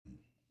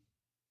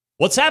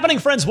What's happening,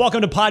 friends?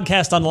 Welcome to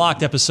Podcast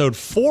Unlocked, episode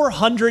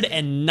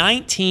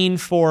 419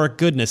 for,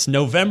 goodness,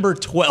 November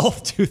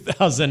 12th,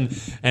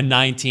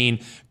 2019.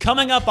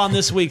 Coming up on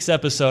this week's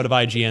episode of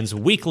IGN's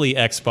weekly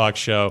Xbox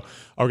show,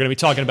 we're going to be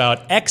talking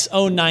about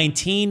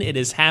XO19. It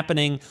is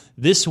happening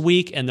this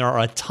week, and there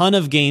are a ton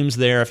of games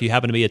there if you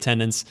happen to be in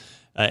attendance.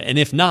 And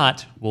if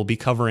not, we'll be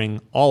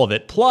covering all of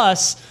it.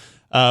 Plus,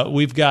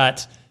 we've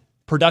got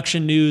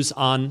production news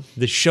on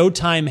the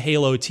Showtime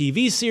Halo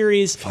TV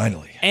series.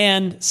 Finally.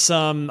 And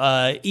some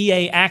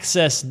EA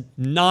Access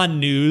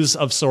non-news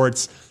of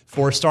sorts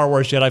for Star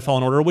Wars Jedi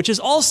Fallen Order, which is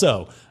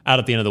also out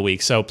at the end of the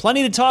week. So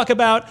plenty to talk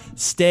about.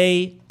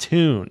 Stay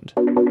tuned.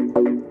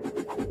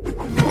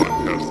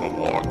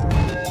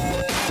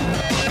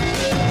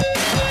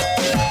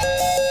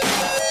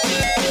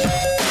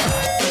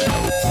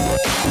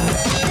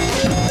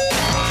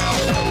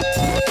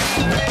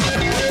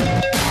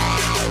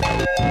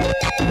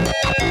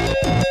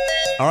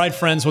 All right,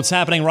 friends, what's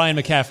happening? Ryan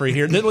McCaffrey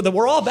here.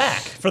 We're all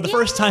back for the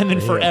first time in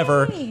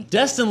forever.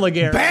 Destin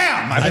Laguerre.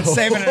 Bam! I've been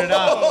saving it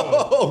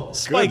up.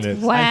 Spiked.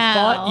 Goodness. I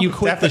thought you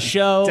quit the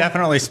show.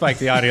 Definitely spiked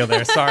the audio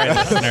there. Sorry,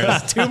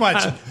 listeners.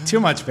 Too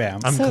much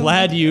bam. I'm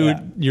glad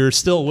you're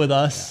still with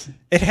us.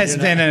 It has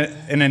been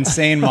an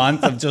insane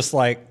month of just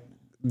like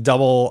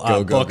double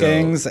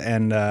bookings,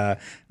 and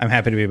I'm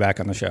happy to be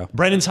back on the show.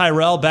 Brendan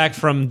Tyrell back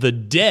from the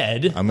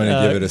dead. I'm going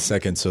to give it a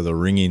second so the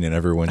ringing in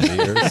everyone's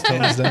ears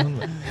tones down.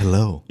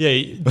 Hello.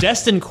 Yeah,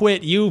 Destin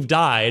quit. You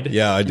died.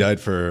 Yeah, I died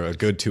for a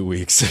good 2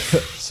 weeks.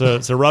 So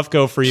it's a rough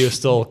go for you.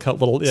 Still a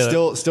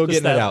little. Still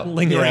getting it out.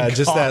 Lingering yeah,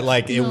 just cough. that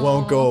like it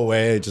won't go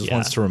away. It just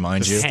wants to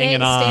remind you.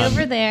 hanging on. Stay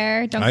over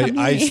there. Don't come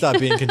I here.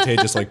 stopped being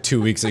contagious like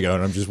 2 weeks ago,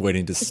 and I'm just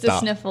waiting to Just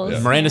stop. the sniffles. Yeah.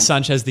 Miranda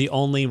Sanchez, the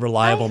only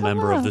reliable Hi,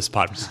 member hello. of this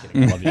podcast. Just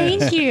kidding. Love you.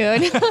 Thank you.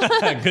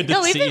 Good to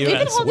No, we've see been, you. we've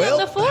been as holding well.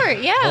 down the fort.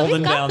 Yeah, Holding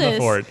we've got down this. the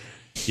fort.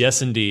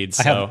 Yes, indeed.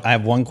 So, I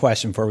have one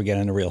question before we get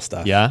into real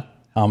stuff. yeah.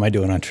 How am I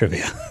doing on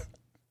trivia?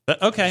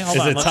 Okay, hold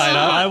Is on. it tied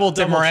up? I will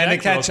Did double Miranda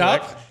check real catch quick.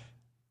 up?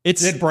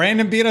 It's Did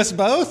Brandon beat us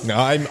both? No,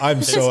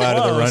 I'm so out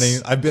of the close. running.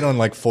 I've been on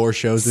like 4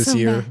 shows this So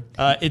year.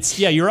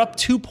 you're up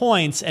 2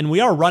 points, and we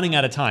are running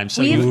out of time.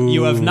 So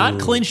you have not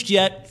clinched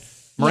yet.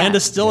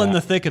 Miranda's still in the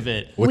thick of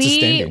it. What's the we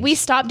standings?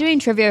 stopped doing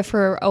trivia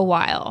for a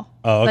while.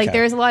 Oh, okay. Like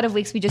there's a lot of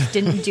weeks we just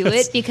didn't do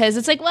it because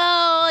it's like,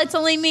 well, it's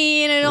only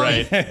me and it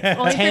only for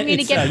me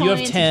to get you have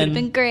points. It 10. would have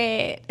been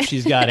great.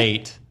 She's got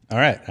 8. All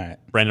right.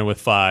 Brandon with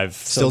 5.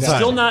 Still time.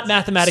 Still not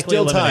mathematically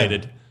Still time.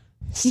 eliminated.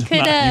 You could,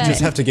 You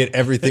just have to get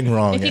everything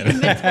wrong. if you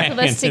convince both of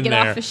us to in get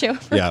there. off the show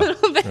for Yeah. a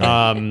little bit.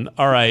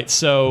 All right.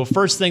 So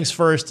first things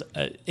first,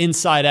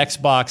 Inside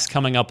Xbox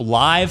coming up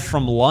live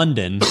from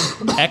London,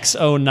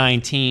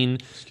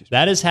 XO19.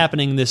 That is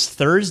happening this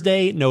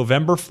Thursday,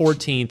 November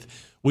 14th.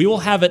 We will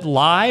have it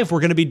live. We're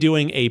going to be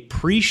doing a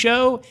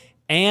pre-show,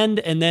 and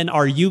then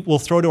we'll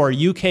throw to our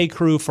UK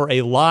crew for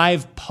a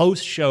live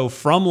post-show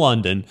from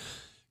London,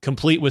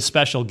 complete with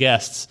special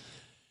guests,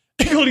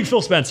 including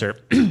Phil Spencer.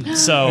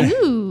 So,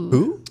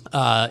 Who?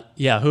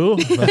 yeah, who?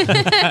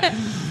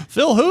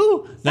 Phil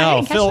who?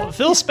 No, didn't catch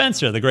Phil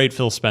Spencer, the great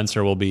Phil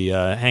Spencer, will be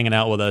hanging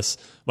out with us.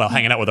 Well,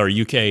 hanging out with our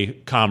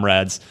UK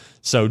comrades.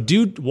 So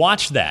do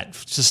watch that.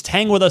 Just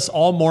hang with us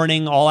all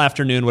morning, all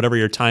afternoon, whatever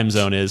your time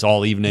zone is,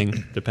 all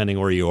evening, depending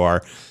where you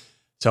are.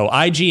 So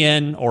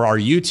IGN or our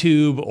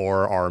YouTube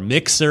or our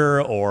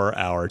Mixer or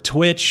our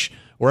Twitch,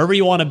 wherever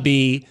you want to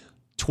be,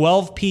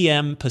 12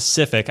 p.m.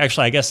 Pacific.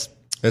 Actually, I guess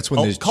That's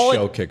when the call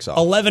show it kicks off.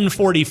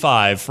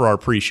 11:45 for our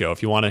pre-show.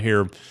 If you want to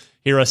hear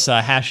us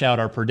hash out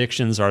our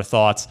predictions, our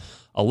thoughts,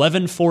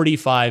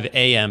 11:45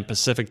 a.m.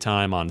 Pacific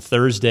time on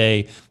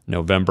Thursday,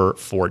 November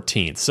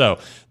 14th. So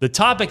the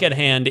topic at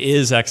hand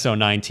is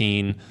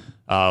XO19.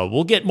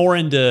 We'll get more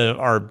into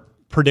our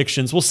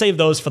predictions. We'll save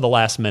those for the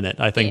last minute,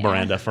 I think,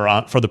 Miranda,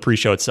 for the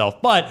pre-show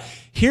itself. But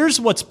here's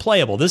what's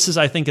playable. This is,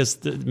 I think,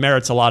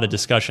 merits a lot of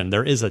discussion.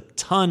 There is a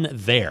ton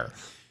there.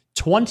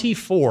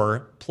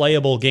 24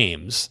 playable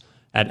games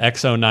at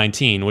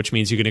XO19, which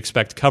means you can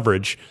expect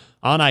coverage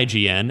on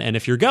IGN. And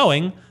if you're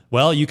going,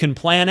 well, you can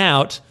plan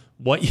out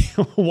what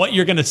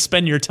you're going to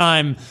spend your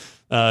time,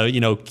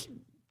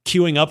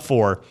 queuing up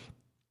for.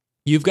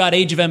 You've got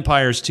Age of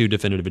Empires 2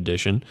 Definitive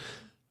Edition,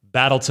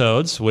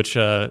 Battletoads, which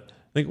I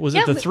think was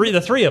it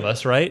the three of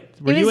us, right?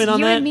 Were you in on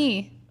you that? and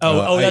me.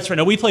 That's right.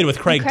 No, we played with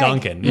Craig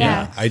Duncan.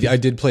 Yeah. I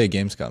did play at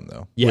Gamescom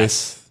though.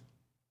 Yes.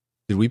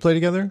 Did we play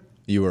together?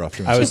 You were off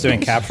doing I was something.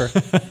 doing capture.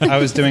 I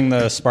was doing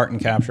the Spartan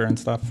capture and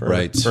stuff for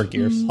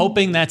Gears.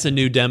 Hoping that's a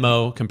new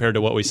demo compared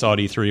to what we saw at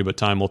E3, but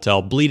time will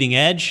tell. Bleeding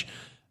Edge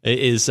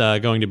is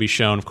going to be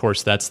shown. Of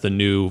course, that's the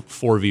new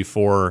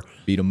 4v4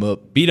 beat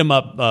 'em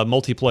up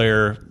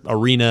multiplayer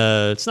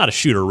arena. It's not a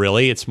shooter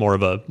really. It's more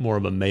of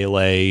a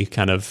melee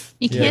kind of.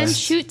 You can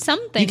shoot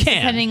some things can.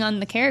 depending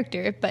on the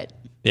character, but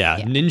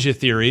Ninja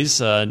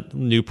Theories,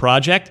 new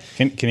project.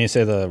 Can you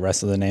say the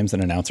rest of the names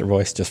in announcer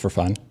voice just for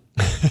fun?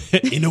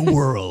 In a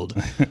world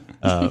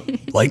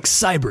like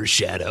Cyber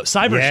Shadow.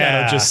 Cyber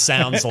Shadow just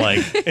sounds like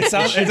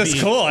It's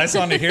cool. I just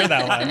wanted to hear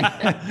that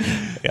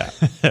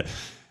one.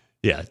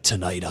 Yeah,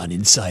 tonight on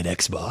Inside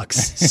Xbox,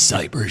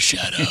 Cyber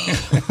Shadow.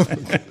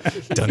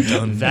 Dun,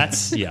 dun.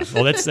 That's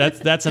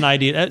an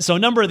idea. So a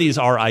number of these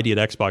are ID at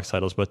Xbox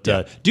titles, but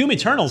Doom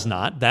Eternal's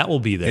not. That will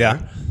be there.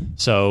 Yeah.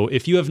 So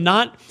if you have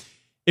not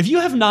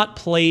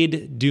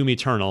played Doom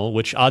Eternal,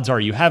 which odds are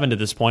you haven't at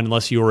this point,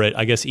 unless you were at,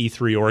 I guess,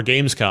 E3 or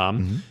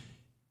Gamescom,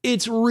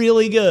 it's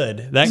really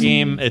good. That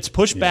game, it's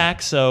pushed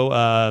back,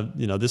 so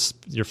this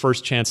is your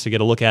first chance to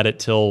get a look at it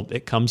till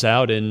it comes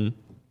out in,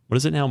 what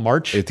is it now,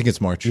 March? I think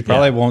it's March. You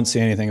probably won't see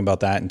anything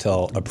about that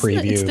until a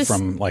preview this-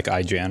 from like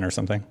IGN or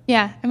something.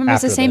 Yeah, I remember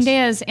it's the After same this. day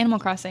as Animal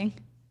Crossing.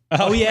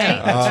 Oh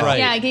yeah, that's right.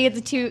 Yeah, I can get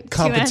the two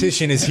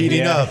Competition is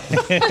heating up.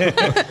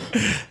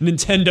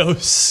 Nintendo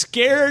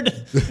scared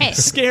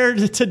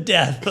to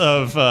death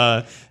of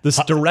this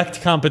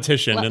direct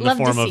competition in the Love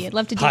to form see of it.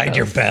 Love to do Hide both.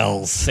 your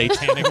bells.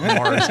 satanic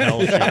Mars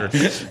hellshire.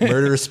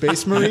 Murderous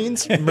space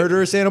marines,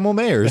 murderous animal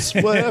mayors,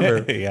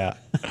 whatever. Yeah.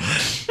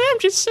 I'm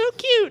just so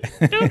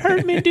cute. Don't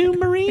hurt me, Doom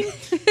Marine.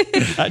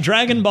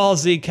 Dragon Ball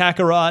Z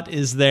Kakarot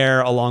is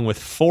there, along with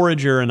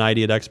Forager, an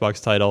ID at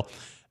Xbox title.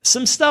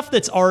 Some stuff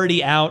that's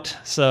already out,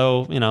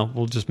 so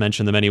we'll just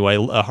mention them anyway.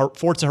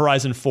 Forza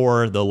Horizon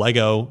 4, the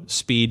Lego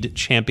Speed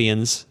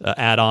Champions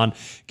add-on,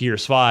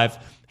 Gears 5,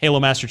 Halo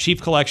Master Chief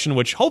Collection,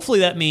 which hopefully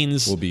that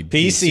means Will be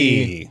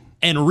PC.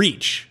 and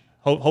Reach.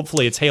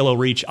 Hopefully it's Halo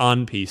Reach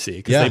on PC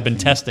because Yeah. they've been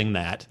testing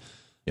that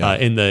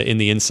in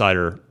the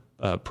Insider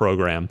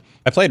program.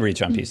 I played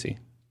Reach on PC.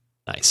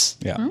 Nice.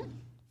 Yeah.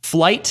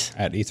 Flight.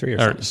 At E3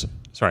 or Or, something.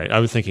 sorry, I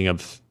was thinking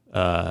of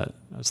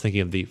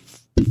the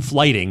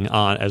flighting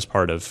on as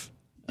part of.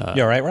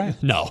 You all right, Ryan?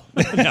 No,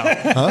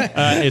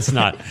 it's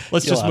not.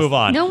 Let's just move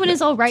on. No one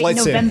is all right in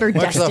November,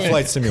 Microsoft Dustin.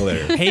 Flight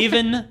Simulator.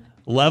 Haven,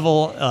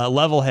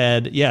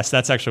 Levelhead. Yes,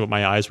 that's actually what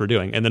my eyes were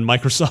doing. And then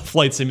Microsoft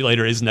Flight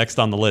Simulator is next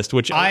on the list,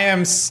 which I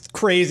am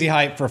crazy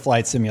hyped for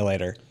Flight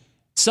Simulator.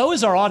 so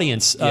is our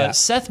audience. Yeah.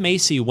 Seth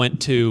Macy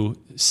went to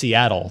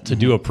Seattle to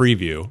do a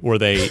preview where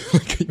they.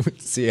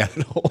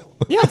 Seattle.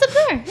 Yeah, it's up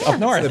there. Yeah. Up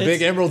north. The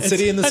big emerald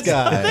city in the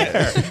sky.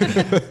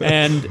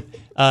 And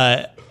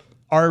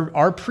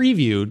our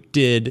preview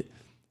did,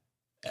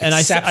 and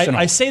Exceptional.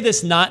 I say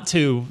this not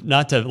to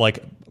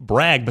like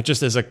brag, but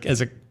just as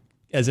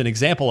an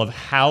example of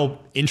how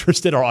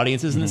interested our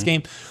audience is in this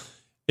game.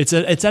 It's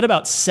at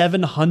about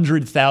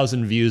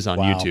 700,000 views on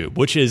Wow. YouTube,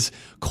 which is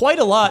quite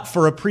a lot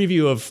for a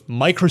preview of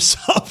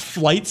Microsoft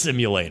Flight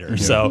Simulator.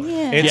 So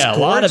It's a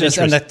lot of gorgeous, interest.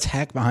 and the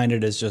tech behind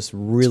it is just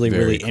really,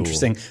 very really cool.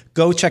 interesting.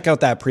 Go check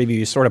out that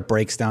preview. It sort of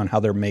breaks down how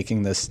they're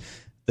making this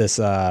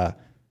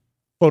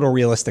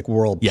photorealistic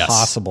world Yes.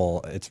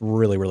 possible. It's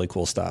really, really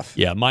cool stuff.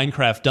 Yeah,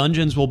 Minecraft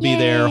Dungeons will be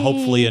there. Yay.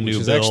 Hopefully, a new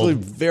Which is build. actually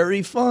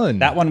very fun.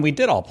 That one we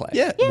did all play.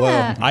 yeah. Yeah.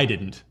 Well, I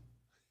didn't.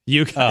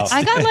 You guys.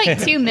 I got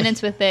like 2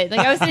 minutes with it.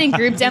 Like I was in a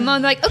group demo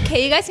and like,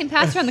 okay, you guys can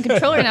pass around the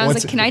controller. And I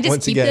was like, can I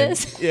just keep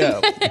this?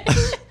 Yeah.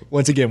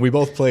 Once again, we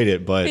both played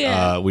it, but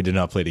Yeah. we did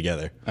not play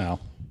together. Oh.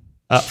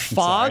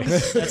 Fog.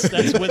 That's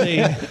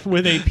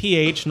with a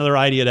PH, another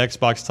ID at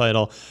Xbox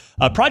title.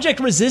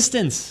 Project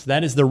Resistance.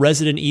 That is the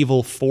Resident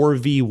Evil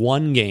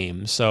 4v1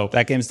 game. So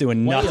That game's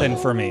doing nothing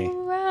for me.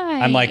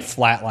 Right. I'm like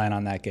flatline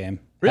on that game.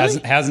 Really?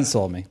 Hasn't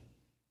sold me.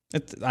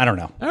 I don't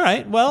know. all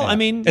right. Well, I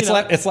mean, It's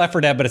Left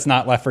 4 Dead, but it's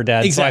not Left 4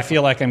 Dead. So I Exactly.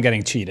 feel like I'm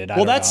getting cheated. I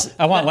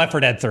want Left 4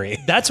 Dead 3.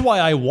 that's why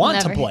I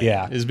want to Never. play.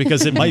 Yeah. Is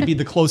because it might be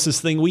the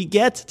closest thing we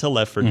get to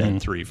Left 4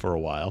 Dead 3 for a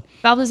while.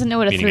 Valve doesn't know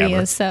what a Meaning 3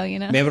 ever. is, so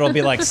Maybe it'll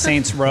be like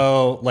Saints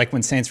Row, like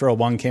when Saints Row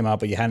 1 came out,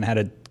 but you hadn't had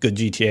a good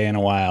GTA in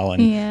a while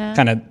and Yeah.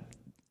 kind of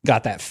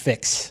got that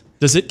fix.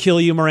 Does it kill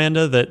you,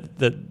 Miranda,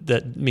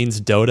 that means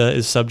Dota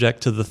is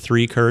subject to the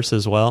 3 curse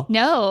as well?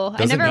 No, I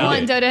Doesn't never know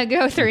want it. Dota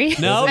Go 3.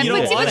 No, I you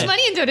don't put too want much it.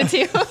 money in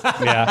Dota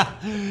 2. Yeah.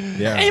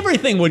 Yeah.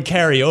 Everything would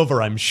carry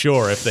over, I'm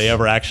sure, if they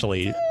ever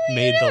actually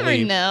made the Never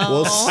leap.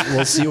 know.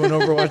 We'll see when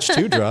Overwatch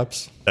 2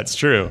 drops. That's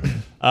true.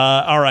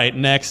 All right,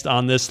 next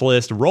on this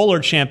list, Roller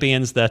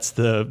Champions. That's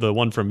the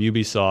one from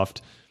Ubisoft.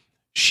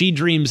 She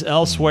Dreams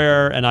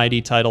Elsewhere, an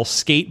ID title.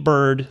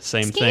 Skatebird,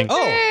 same thing. Oh,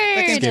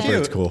 that game's Skatebird.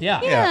 Skatebird's cool. Yeah.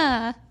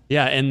 Yeah.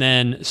 Yeah, and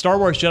then Star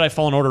Wars Jedi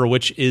Fallen Order,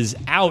 which is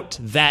out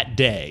that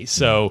day.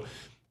 So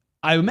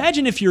I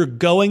imagine if you're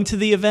going to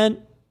the event,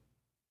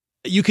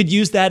 you could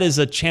use that as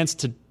a chance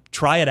to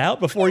try it out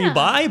before you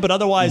buy. But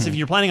otherwise, if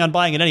you're planning on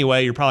buying it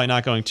anyway, you're probably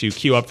not going to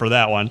queue up for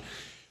that one.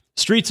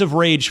 Streets of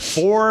Rage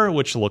 4,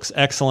 which looks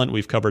excellent.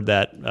 We've covered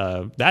that.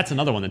 That's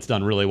another one that's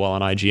done really well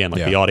on IGN. Like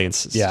Yeah. the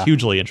audience is Yeah.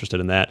 hugely interested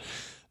in that.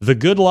 The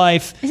Good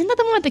Life. Isn't that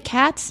the one with the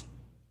cats?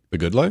 The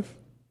Good Life?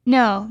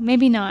 No,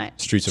 maybe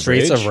not. Streets of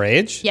Streets Rage? of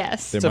Rage?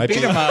 Yes. There It's a might be.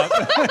 beat 'em up.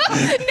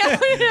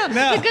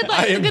 No. The Good Life.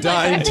 I the am Good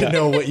dying Life. to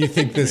know what you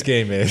think this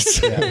game is.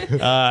 And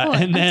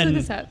Let's look then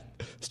this up.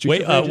 Streets of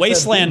Rage is that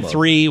Wasteland demo.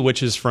 3,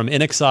 which is from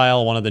In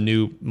Exile, one of the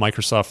new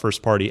Microsoft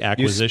first-party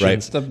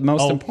acquisitions. Right. The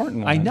most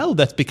important I one. know.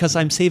 That's because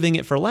I'm saving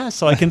it for last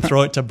so I can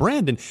throw it to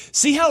Brandon.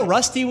 See how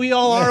rusty we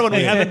all are when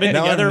we haven't been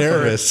Now I'm together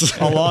nervous.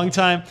 for a long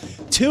time?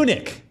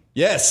 Tunic.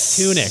 Yes.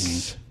 Tunic.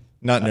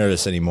 not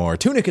nervous anymore.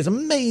 Tunic is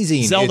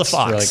amazing. Zelda It's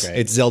Fox. really great.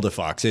 It's Zelda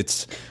Fox.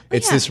 It's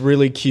this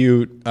really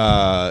cute.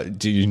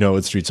 Do you know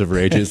what Streets of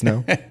Rage is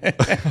now?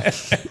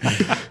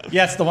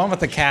 Yes, the one with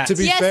the cat. To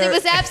be Yes, fair, it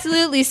was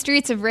absolutely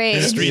Streets of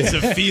Rage. Streets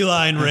of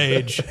feline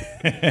rage.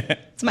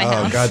 It's my oh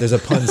house. god, there's a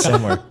pun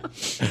somewhere.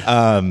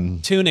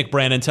 Tunic,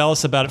 Brandon, tell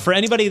us about it. For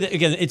anybody that,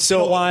 again, it's been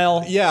a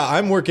while. Yeah,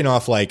 I'm working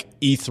off like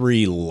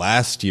E3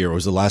 last year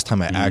was the last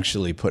time I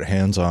actually put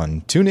hands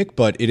on Tunic,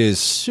 but it is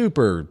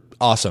super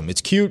awesome.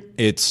 It's cute.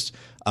 It's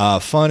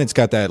fun. It's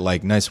got that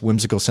like nice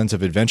whimsical sense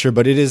of adventure,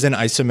 but it is an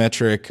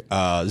isometric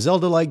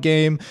Zelda-like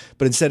game.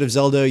 But instead of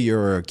Zelda,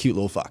 you're a cute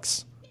little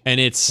fox. And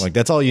it's Like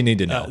that's all you need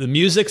to know. the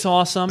music's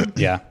awesome.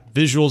 Yeah.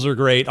 Visuals are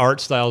great. Art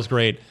style's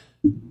great.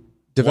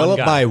 Developed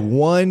guy. by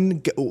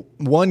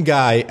one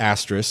guy,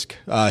 asterisk.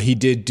 He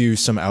did do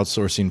some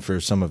outsourcing for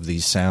some of the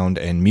sound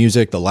and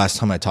music. The last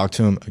time I talked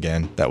to him,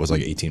 again, that was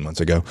like 18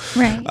 months ago.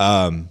 Right.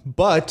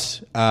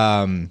 But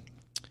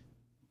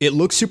it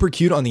looks super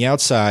cute on the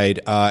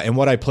outside. And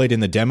what I played in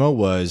the demo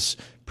was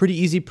pretty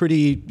easy,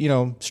 pretty,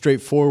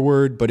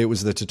 straightforward, but it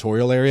was the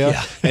tutorial area.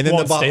 Yeah, and then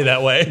won't stay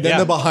that way. Then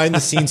the behind the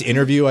scenes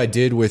interview I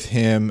did with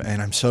him,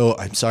 and I'm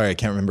sorry, I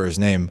can't remember his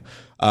name.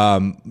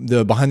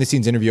 The behind the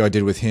scenes interview I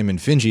did with him and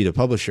Finji, the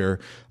publisher,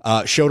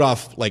 showed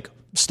off like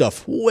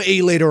stuff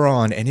way later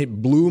on, and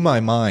it blew my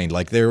mind.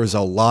 Like there was a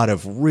lot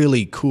of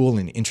really cool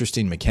and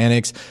interesting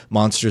mechanics,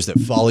 monsters that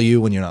follow you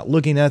when you're not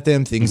looking at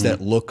them, things that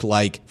look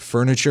like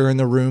furniture in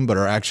the room but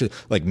are actually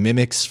like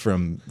mimics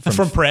from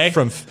Prey?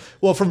 from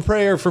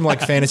Prey or from like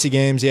fantasy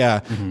games. Yeah,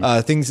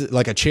 things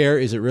like a chair.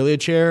 Is it really a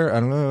chair? I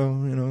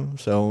don't know.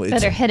 So it's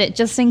Better hit it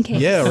just in case.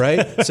 yeah,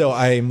 right. So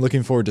I'm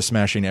looking forward to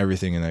smashing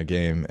everything in that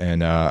game,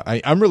 and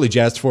I'm really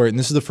jazzed for it. And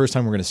this is the first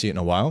time we're going to see it in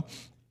a while,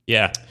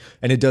 Yeah.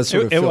 and it does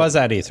sort of It feel- was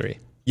at E3.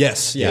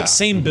 yes, yeah.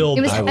 Same build.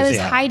 It was, I was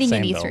yeah, hiding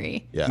in same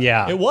E3.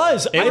 Yeah. It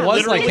was. It I was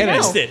literally like hidden.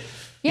 missed it.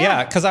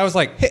 Yeah, because I was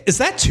like, hey, is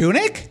that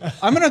Tunic?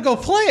 I'm going to go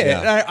play it. Yeah.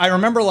 And I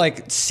remember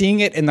like seeing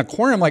it in the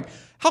corner. I'm like,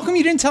 how come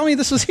you didn't tell me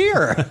this was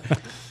here?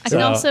 I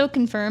can also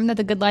confirm that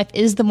The Good Life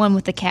is the one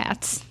with the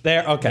cats.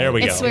 Okay. There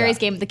we It's go. Swery's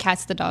game with the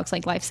cats, the dogs,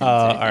 like life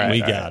all sense. right.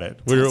 We got it.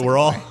 We're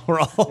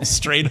all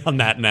straight on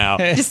that now.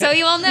 Just so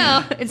you all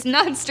know, it's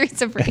not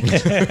Streets of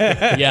Rage.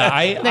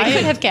 Yeah, They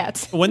could have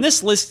cats. when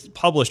this list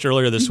published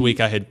earlier this week,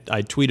 I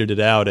tweeted it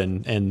out,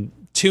 and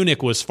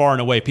Tunic was far and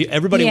away.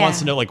 Everybody Yeah. wants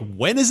to know, like,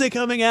 when is it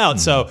coming out?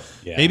 So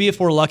maybe if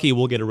we're lucky,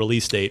 we'll get a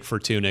release date for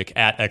Tunic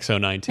at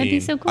XO19. That'd be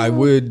so cool.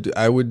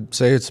 I would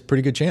say it's a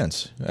pretty good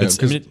chance. It's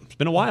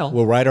been a while.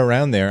 Well, right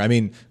around there. I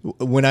mean,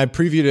 when I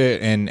previewed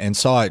it and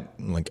saw it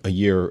like a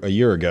year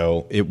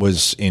ago, it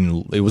was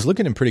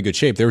looking in pretty good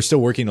shape. They were still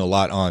working a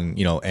lot on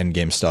end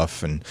game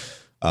stuff and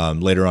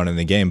later on in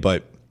the game,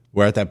 but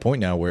we're at that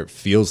point now where it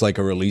feels like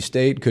a release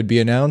date could be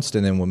announced,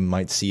 and then we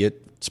might see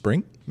it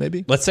spring,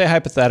 maybe. Let's say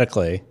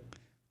hypothetically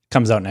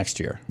comes out next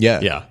year.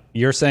 Yeah, Yeah.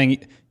 You're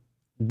saying,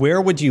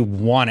 where would you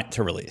want it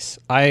to release?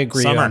 I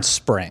agree Summer. on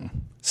spring.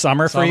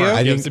 Summer for Summer. you?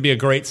 I think it to be a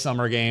great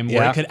summer game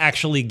where Yeah. it could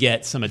actually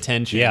get some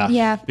attention. Yeah.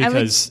 Yeah, I would-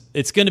 because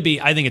it's going to be.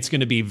 I think it's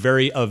going to be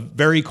a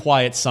very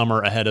quiet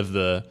summer ahead of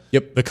the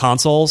Yep. the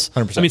consoles.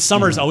 100%. I mean,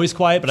 summer's always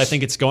quiet, but I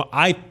think it's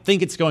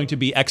going to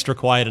be extra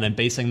quiet, and I'm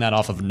basing that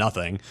off of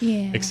nothing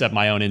Yeah. except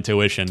my own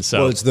intuition. So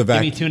Well, it's the give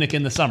me Tunic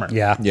in the summer.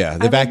 Yeah. Yeah,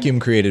 the vacuum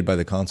created by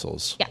the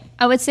consoles. Yeah,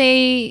 I would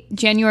say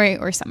January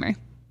or summer.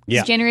 'Cause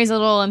Yeah. January's a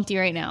little empty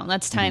right now.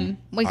 That's time.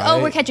 Like,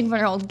 we're catching up on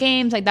our old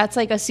games. Like, that's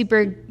like a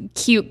super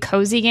cute,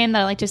 cozy game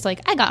that I like. Just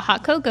like, I got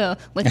hot cocoa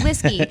with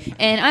whiskey,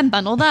 and I'm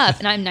bundled up,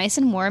 and I'm nice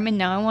and warm, and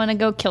now I want to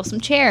go kill some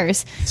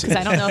chairs because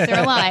I don't know if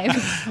they're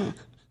alive.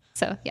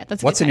 So yeah,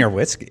 that's a What's good in time. your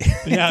whiskey?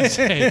 Yeah, I'm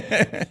saying,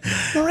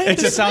 It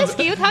just sounds,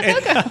 whiskey with hot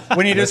cocoa?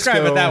 when you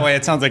describe go. it that way,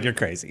 it sounds like you're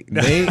crazy.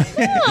 May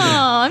Oh,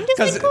 I'm just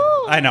like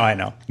cool. I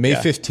know. May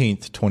Yeah.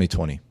 15th,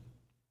 2020.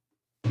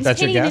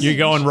 That's your Kidding, guess? you're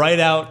going right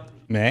out.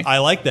 May? I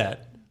like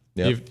that.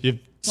 Yep. You've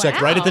Wow.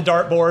 right at the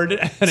dartboard,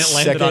 and it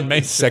landed on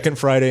May. Second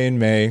Friday in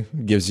May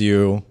gives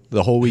you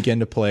the whole weekend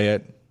to play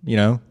it.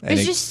 And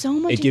There's just so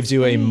much It gives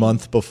you a in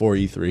month before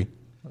E3.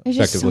 There's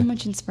just so effectively.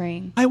 much in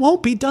spring. I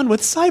won't be done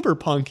with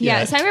Cyberpunk Yeah,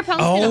 yet. Cyberpunk's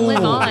gonna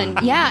live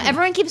on. Yeah,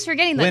 everyone keeps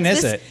forgetting that. When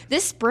is it?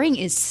 This spring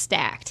is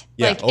stacked.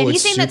 Yeah. Like Oh,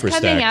 it's anything that's super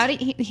coming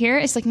stacked. out here,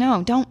 it's like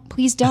no,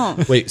 please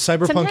don't. Wait,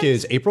 Cyberpunk Sometimes-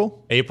 is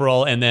April?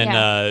 April, and then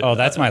Yeah. Oh,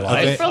 that's my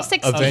life. April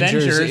 16th.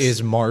 Avengers Avengers.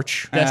 is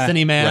March.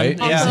 Destiny Man right?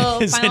 Also,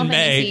 is Final in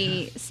May.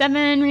 Fantasy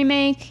 7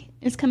 remake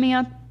is coming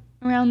up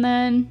around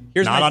then.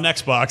 Here's Not my- on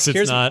Xbox. It's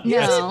here's- not.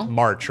 No. It's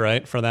March,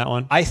 right, for that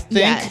one? I think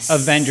Yes,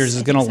 Avengers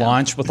is I going to think so.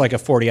 launch with like a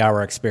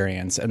 40-hour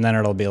experience, and then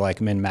it'll be like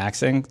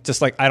min-maxing.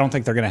 Just like I don't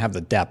think they're going to have the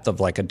depth of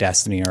like a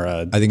Destiny or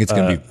a. I think it's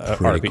gonna be a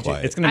pretty RPG.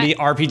 quiet. It's going to be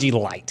RPG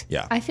light.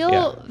 Yeah. I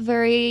feel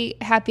very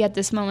happy at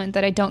this moment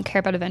that I don't care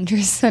about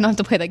Avengers. I don't have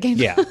to play that game.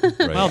 Yeah.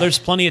 Well, there's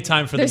plenty of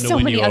time for There's them to so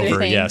win many you other over.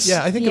 things. Yes.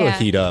 Yeah, I think it'll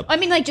heat up. I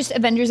mean, like just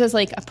Avengers as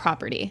like a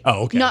property.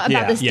 Oh, okay. Not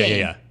about Yeah. this Yeah, game.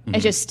 yeah, I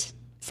just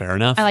Fair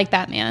enough. I like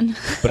Batman.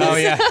 Oh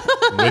yeah.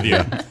 with you.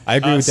 I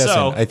agree with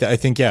so- Destin. I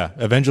think,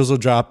 Avengers will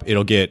drop.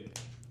 It'll get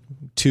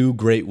 2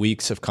 great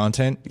weeks of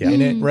content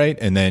in it, right?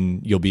 And then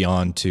you'll be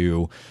on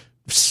to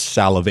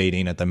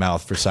salivating at the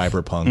mouth for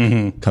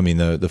Cyberpunk coming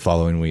the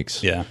following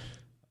weeks. Yeah.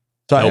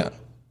 So Nope.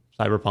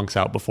 Cyberpunk's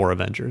out before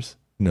Avengers.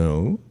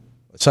 no,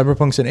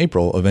 Cyberpunk's in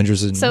April.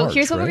 Avengers is in So March,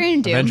 here's what right? we're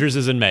gonna do. Avengers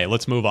is in May.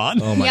 Let's move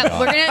on. Oh my Yep,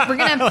 god! we're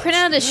gonna print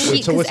out a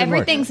sheet So because what's in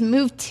March? everything's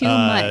moved too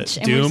much,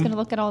 and we're Doom, just gonna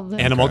look at all the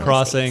Animal release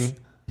Crossing. dates.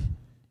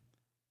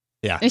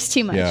 Yeah, There's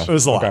too much. Yeah. it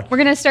was a lot. We're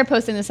gonna start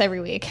posting this every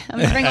week. I'm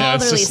gonna bring all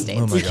the It's release just-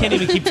 dates. we can't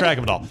even keep track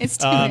of it all. It's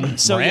too many.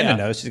 So Miranda yeah.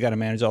 knows she's got to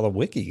manage all the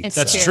wiki. It's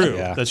That's true. true.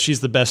 Yeah. She's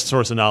the best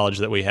source of knowledge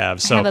that we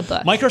have. So have a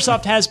book.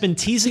 Microsoft has been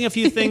teasing a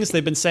few things.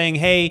 They've been saying,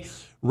 "Hey,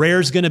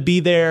 Rare's going to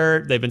be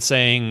there." They've been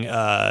saying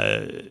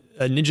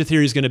Ninja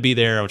Theory is going to be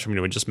there, which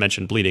we just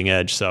mentioned Bleeding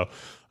Edge. So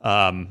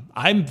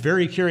I'm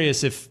very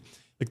curious if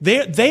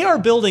they are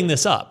building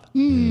this up.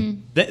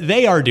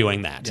 They are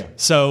doing that.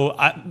 So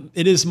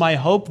it is my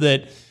hope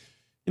that.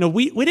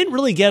 We didn't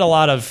really get a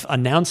lot of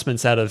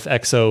announcements out of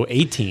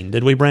XO18,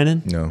 did we,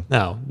 Brandon?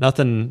 No,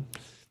 nothing.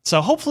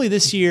 So hopefully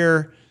this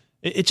year,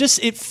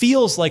 it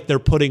feels like they're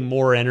putting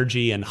more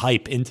energy and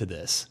hype into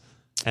this,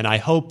 and I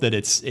hope that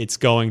it's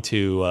going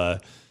to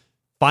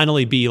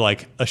finally be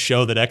like a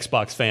show that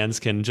Xbox fans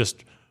can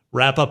just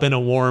wrap up in a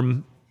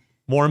warm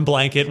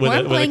blanket with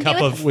a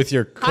cup of. With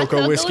your Hot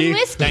cocoa whiskey. and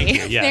whiskey. Thank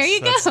you. Yes, there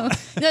you go.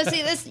 No,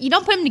 see this. You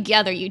don't put them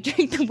together. You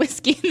drink the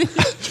whiskey and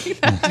then you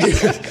drink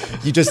the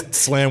You just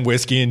slam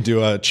whiskey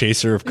into a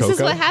chaser of cocoa. This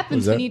is what happens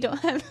Was that- when you don't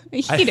have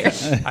a heater.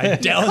 I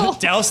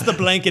douse the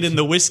blanket in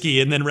the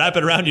whiskey and then wrap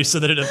it around you so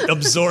that it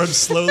absorbs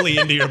slowly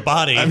into your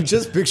body. I'm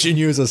just picturing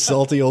you as a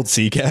salty old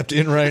sea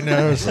captain right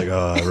now. It's like,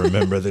 oh, I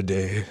remember the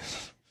day.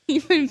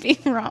 You would be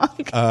wrong.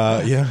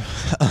 Yeah,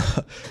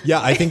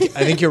 yeah. I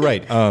think you're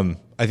right.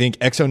 I think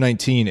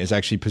XO19 is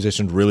actually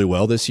positioned really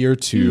well this year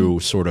to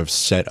sort of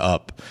set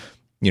up.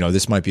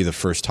 This might be the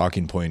first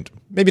talking point.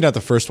 Maybe not the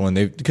first one,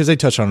 because they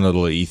touched on it a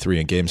little at E3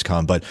 and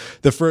Gamescom, but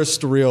the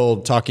first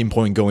real talking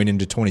point going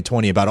into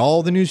 2020 about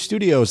all the new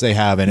studios they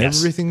have and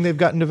everything they've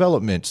got in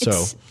development. So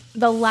It's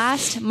the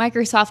last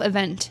Microsoft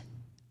event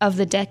of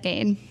the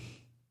decade.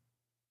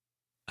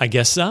 I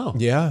guess so.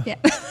 yeah.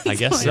 I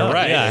guess so.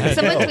 right. Yeah.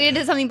 Someone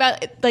tweeted something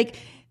about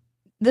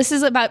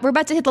we're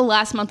about to hit the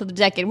last month of the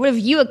decade. What have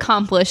you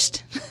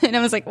accomplished? And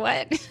I was like,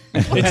 what?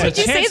 Why It's did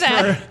you say chance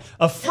that? for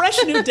a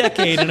fresh new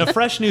decade and a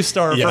fresh new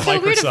start for It's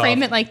so weird to Microsoft.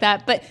 frame it like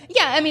that. But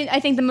yeah, I mean, I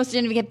think the most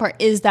significant part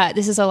is that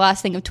this is the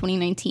last thing of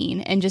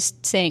 2019 and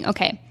just saying,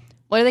 okay,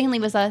 what are they going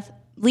to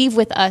leave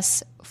with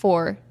us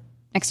for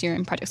next year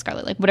in Project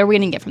Scarlet? Like, what are we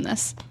going to get from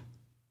this?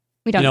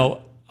 We don't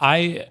know.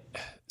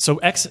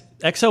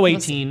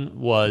 XO18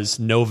 was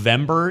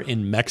November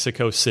in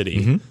Mexico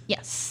City.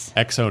 Yes.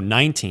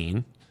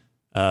 XO19,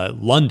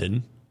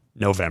 London,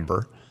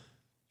 November.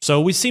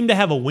 So we seem to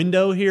have a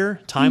window here,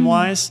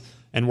 time-wise,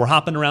 and we're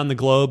hopping around the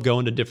globe,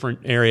 going to different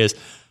areas.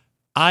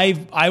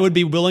 I would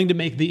be willing to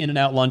make the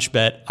In-N-Out lunch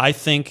bet. I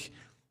think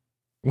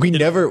We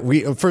never.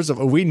 You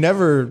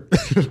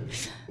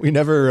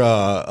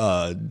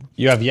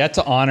You have yet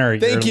to honor.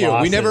 Thank your you.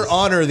 losses. We never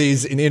honor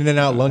these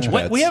In-N-Out lunch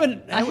bets. we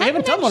haven't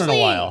done one in a actually-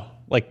 while.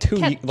 like Kept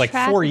 4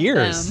 track of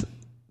years. them.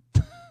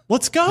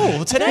 Let's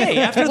go today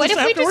after What this,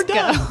 if we after we're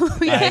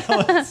just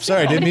done. go?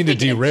 Sorry, I didn't mean to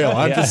derail.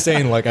 I'm just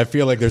saying, I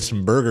feel like there's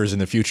some burgers in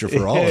the future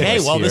for all of us. Okay,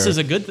 well, this here. is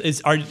a good.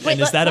 Is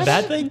that a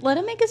bad thing? Let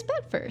him make his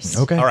bet first.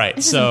 Okay. All right,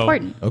 This is so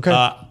important. Okay.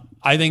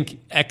 I think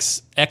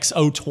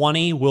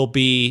XO20 will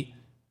be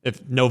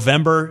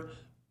November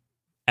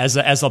as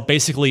a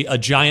basically a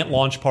giant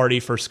launch party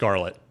for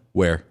Scarlet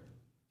Where?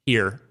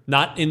 here,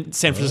 not in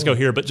San Francisco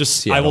here, but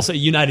just I Seattle. will say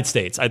United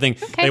States. I think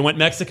they went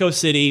Mexico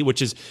City,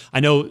 which is I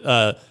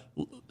know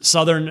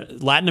Southern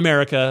Latin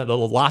America, the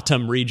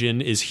LATAM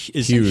region is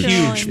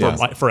huge Yeah.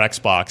 for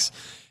Xbox.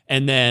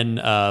 And then,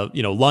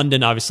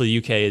 London, obviously,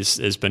 UK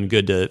has been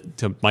good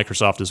to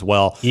Microsoft as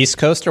well. East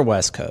Coast or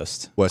West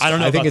Coast? West. I don't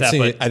know I think about it's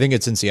that, in, but- I think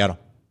it's in Seattle.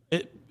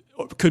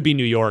 It could be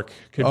New York,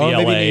 could Oh, be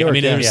maybe LA. New York, I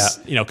mean, yeah.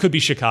 there's could be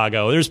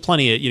Chicago. There's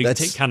plenty of you can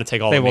That's- kind of take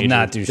all. They the will major-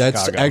 not do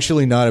That's Chicago.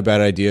 actually not a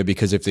bad idea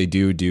because if they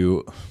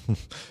do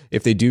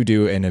if they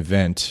do an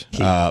event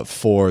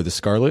for the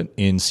Scarlet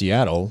in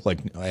Seattle, like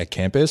at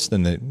campus,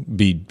 then it'd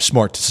be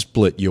smart to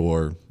split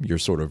your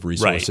sort of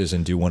resources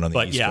and do one on the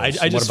But East yeah,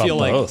 Coast. I just feel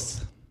like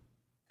both?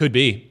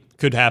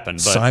 could happen.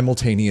 But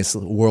Simultaneous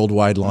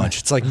worldwide launch.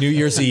 It's like New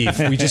Year's Eve.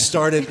 We just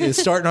start in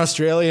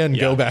Australia and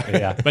go back.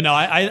 Yeah. but no,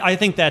 I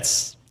think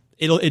it's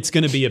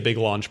going to be a big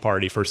launch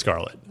party for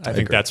Scarlet. I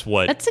think that's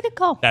what That's a good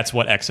call. that's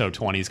what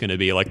XO20 is going to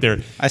be like.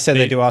 I said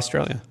they do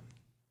Australia.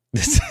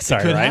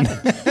 Sorry, could Ryan.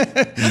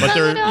 but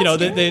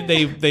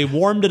they're they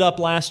warmed it up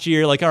last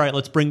year. Like, all right,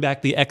 let's bring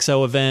back the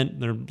XO event.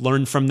 They're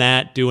learned from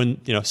that, doing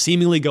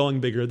seemingly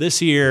going bigger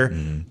this year,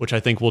 which I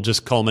think will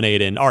just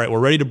culminate in all right. We're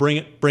ready to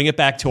bring it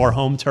back to our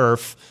home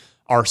turf,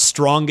 our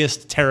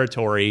strongest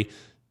territory,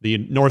 the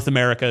North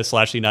America /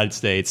 the United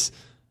States,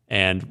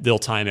 and they'll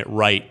time it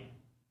right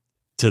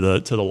to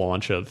the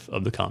launch of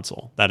the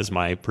console. That is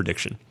my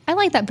prediction. I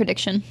like that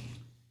prediction.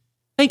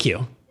 Thank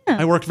you.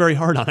 I worked very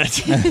hard on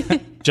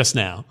it just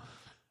now.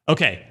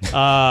 Okay,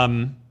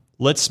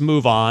 let's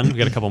move on. We've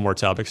got a couple more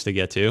topics to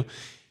get to.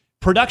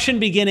 Production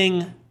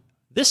beginning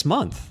this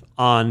month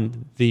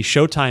on the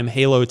Showtime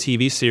Halo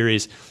TV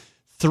series.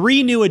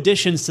 3 new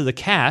additions to the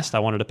cast I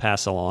wanted to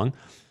pass along.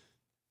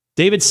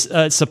 David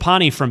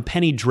Sapani from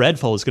Penny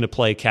Dreadful is going to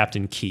play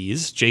Captain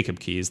Keyes, Jacob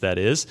Keyes, that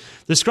is.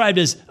 Described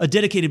as a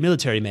dedicated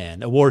military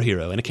man, a war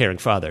hero, and a caring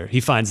father.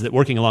 He finds that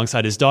working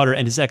alongside his daughter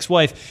and his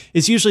ex-wife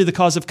is usually the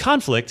cause of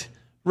conflict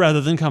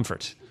rather than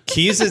comfort.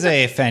 Keyes is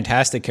a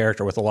fantastic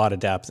character with a lot of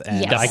depth,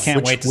 and Yes. I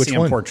can't wait to Which see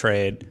him one?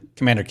 portrayed.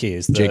 Commander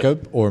Keyes.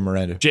 Jacob or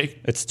Miranda?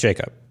 It's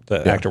Jacob,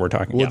 the actor we're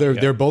talking Well, about.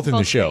 they're both in the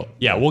Both show.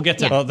 Yeah, we'll get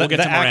to, Yeah. we'll get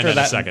to Miranda in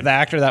a second. The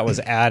actor that was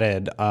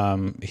added,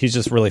 he's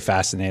just really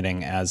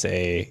fascinating as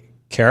a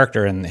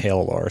character in the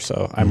Halo lore.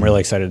 So I'm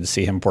really excited to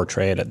see him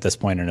portrayed at this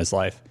point in his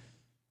life.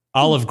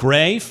 Olive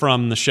Gray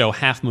from the show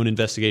Half Moon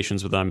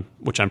Investigations,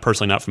 which I'm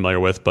personally not familiar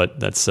with, but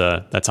that's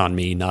on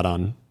me, not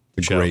on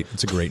the show.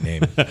 It's a great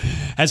name.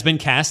 Has been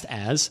cast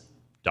as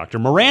Dr.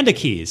 Miranda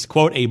Keyes,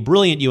 quote, a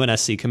brilliant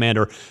UNSC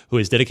commander who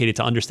is dedicated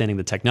to understanding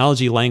the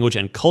technology, language,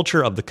 and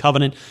culture of the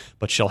Covenant,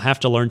 but she'll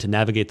have to learn to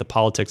navigate the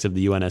politics of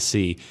the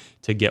UNSC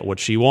to get what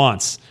she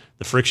wants.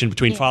 The friction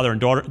between father and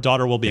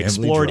daughter will be Family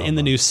explored in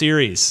the drama. new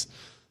series.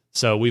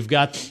 So we've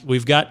got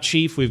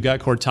Chief, we've got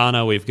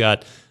Cortana, we've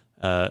got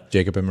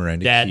Jacob and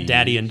Miranda. Keyes.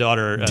 Daddy and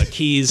daughter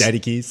Keyes. Daddy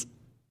Keyes.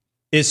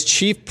 Is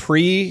Chief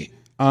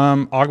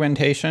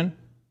pre-augmentation?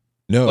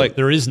 No.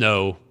 There is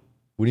no.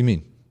 What do you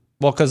mean?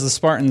 Well, because the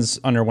Spartans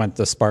underwent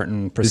the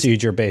Spartan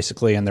procedure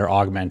basically, and they're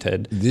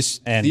augmented. This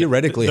And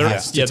theoretically they're-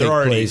 has to yeah, take they're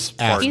already place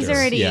after. He's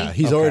already- Yeah,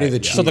 he's already the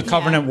Okay. chief. So the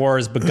Covenant War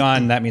has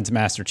begun. That means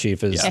Master Chief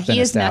has Yeah, been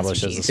he is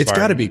established Master as a Chief. Spartan. It's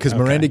got to be because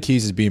Okay. Miranda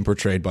Keyes is being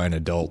portrayed by an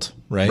adult,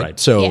 right? Right.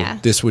 So Yeah.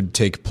 this would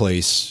take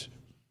place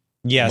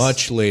Yes.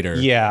 much later.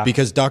 Yeah.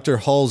 Because Dr.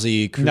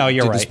 Halsey No,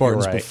 you're did right, the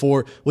Spartans you're right.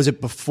 before. Was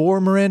it before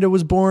Miranda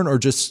was born or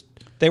just?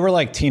 They were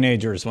like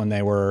teenagers when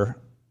they were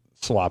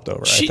swapped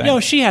over. I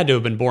think. She had to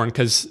have been born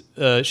because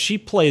she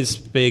plays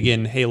big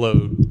in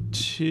Halo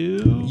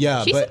 2.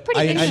 Yeah, She's a but pretty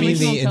I big mean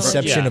original the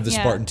inception Yeah. of the Yeah.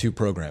 Spartan 2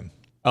 program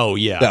Oh,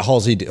 yeah. that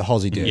Halsey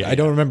did. Yeah, I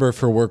don't remember if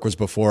her work was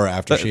before or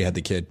after she had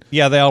the kid.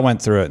 Yeah, they all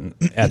went through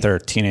it at their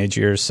teenage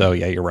years. So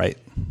yeah, you're right.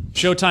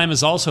 Showtime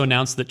has also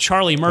announced that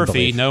Charlie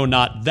Murphy, no,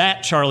 not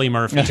that Charlie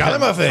Murphy,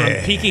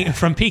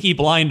 from Peaky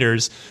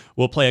Blinders,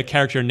 will play a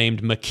character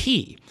named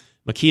McKee.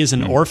 McKee is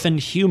an orphaned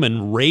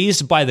human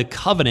raised by the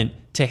Covenant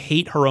to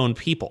hate her own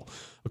people.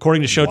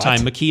 According to Showtime,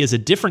 McKee is a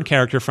different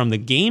character from the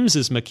games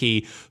as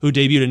McKee, who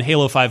debuted in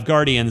Halo 5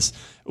 Guardians.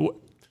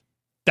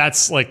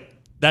 That's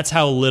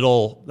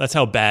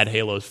how bad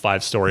Halo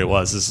 5 story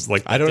was. This is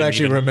like I don't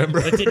actually remember.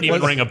 It didn't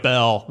even ring a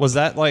bell. Was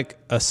that like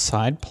a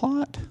side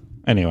plot?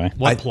 Anyway,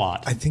 What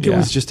plot? I think it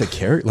was just a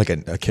character, like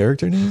a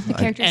character name.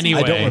 Characters.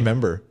 Anyway. I don't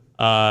remember.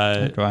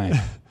 right.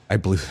 I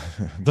blew.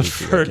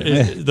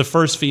 the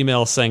first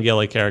female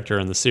Sangeli character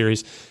in the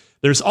series.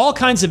 There's all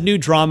kinds of new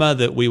drama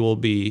that we will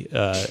be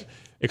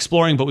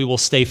exploring, but we will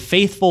stay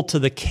faithful to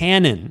the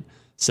canon,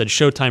 said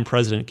Showtime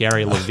president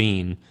Gary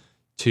Levine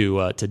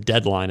to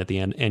Deadline at the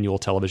Annual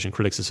Television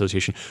Critics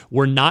Association.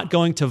 We're not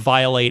going to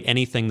violate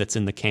anything that's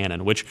in the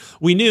canon, which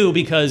we knew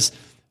because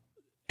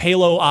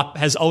Halo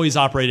has always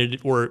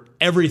operated where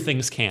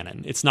everything's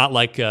canon. It's not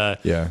like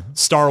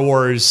Star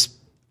Wars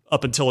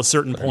up until a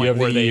certain point have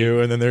the where EU,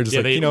 and then they're just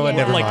like, you know what,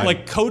 never mind.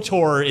 Like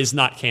KOTOR is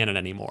not canon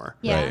anymore.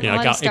 Yeah, You know, a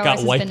lot of it Star got Wars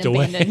has wiped been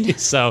away. abandoned.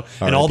 So,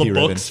 and all the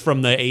R.I.P. books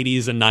from the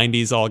 80s and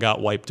 90s all got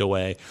wiped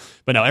away.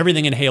 But no,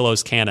 everything in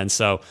Halo's canon.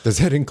 So Does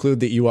that include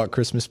the Ewok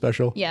Christmas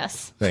special?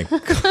 Yes. Thank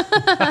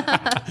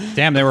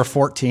Damn, they were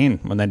 14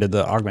 when they did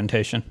the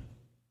augmentation.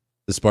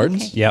 the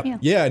Spartans. Yep. Yeah.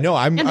 Yeah, no,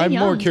 I'm they're more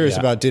young. curious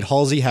Yeah. about did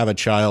Halsey have a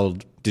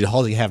child? Did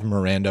Halsey have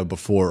Miranda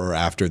before or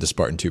after the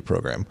Spartan 2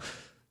 program?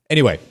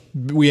 Anyway,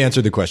 we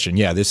answered the question.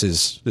 Yeah, this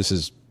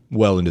is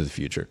well into the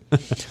future.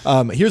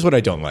 Here's what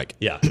I don't like.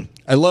 yeah,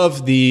 I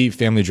love the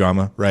family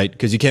drama, right?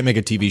 Because you can't make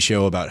a TV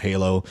show about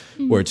Halo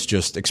where it's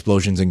just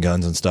explosions and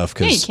guns and stuff.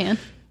 Yeah, you Because can.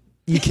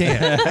 you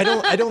can't.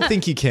 I don't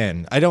think you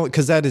can. I don't,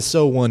 because that is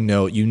so one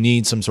note. You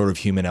need some sort of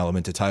human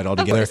element to tie it all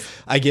together.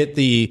 I get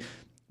the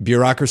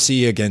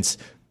bureaucracy against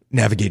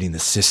navigating the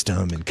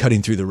system and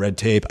cutting through the red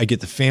tape. I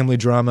get the family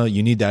drama.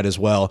 You need that as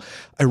well.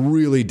 I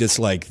really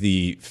dislike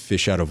the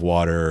fish out of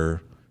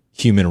water,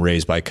 human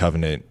raised by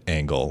Covenant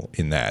angle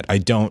in that. I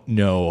don't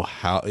know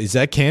how. Is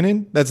that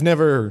canon? That's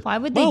never. Why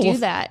would they do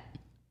that?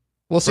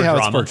 We'll see For how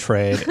drama. it's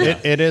portrayed.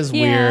 It is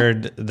Yeah.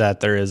 weird that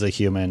there is a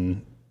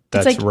human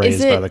that's like, is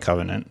raised by it- the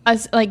Covenant.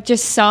 Us, like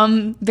just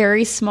some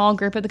very small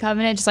group of the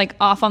Covenant, just like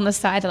off on the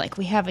side, they're like,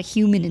 we have a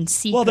human in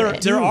secret. well,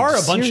 there are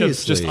a bunch of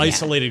just seriously.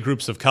 isolated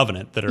groups of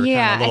Covenant that are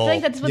yeah, kind of I little. feel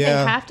like that's what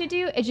Yeah. they have to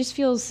do. It just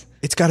feels.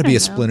 It's got to be a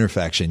don't know. splinter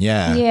faction.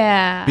 Yeah.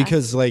 Yeah.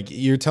 Because like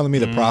you're telling me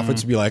the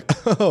prophets would be like,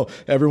 oh,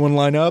 everyone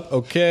line up.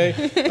 Okay.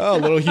 Oh,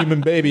 little human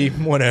baby.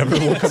 Whatever.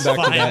 We'll come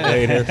back to that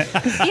later.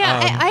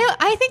 Yeah,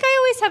 I think I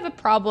always have a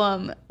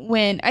problem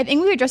when I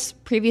think we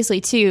addressed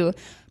previously too.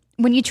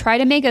 When you try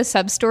to make a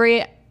sub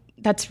story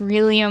that's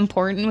really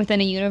important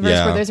within a universe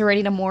Yeah. where there's already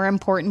a more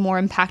important, more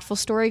impactful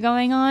story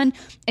going on,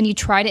 and you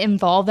try to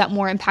involve that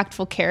more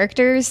impactful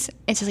characters,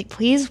 it's just like,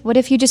 please, what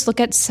if you just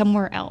look at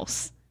somewhere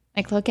else?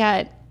 Like look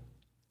at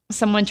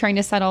someone trying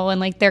to settle and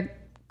like their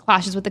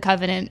clashes with the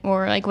Covenant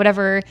or like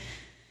whatever.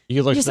 You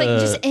could look Just at like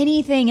just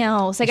anything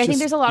else. Like I think just-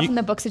 there's a lot from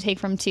the books to take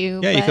from too.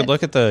 yeah, you but- could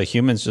look at the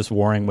humans just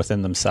warring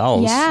within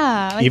themselves.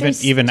 Yeah, like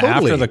there's- even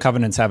Totally. after the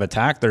Covenants have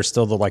attacked, there's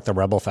still the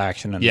rebel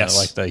faction and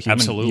Yes, the human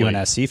absolutely.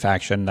 UNSC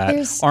faction that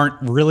There's-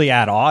 aren't really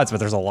at odds, but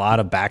there's a lot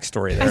of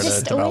backstory there I to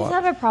just always develop.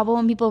 have a problem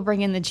when people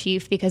bring in the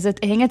chief because I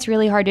think it's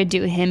really hard to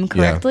do him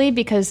correctly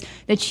because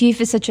the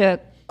chief is such a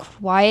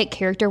quiet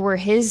character where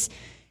his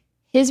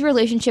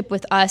relationship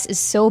with us is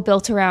so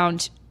built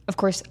around, of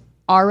course,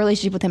 our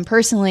relationship with him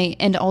personally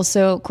and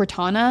also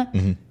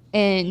Cortana.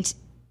 And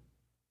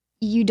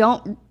you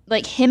don't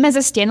like him as a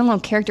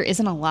standalone character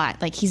isn't a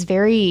lot. Like he's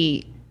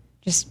very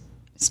just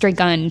straight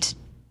gunned,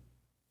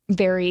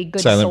 very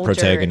good Silent soldier.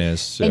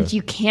 protagonist, yeah. And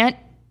you can't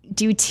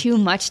do too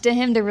much to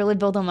him to really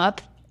build him up.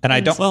 And I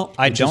don't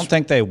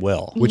think they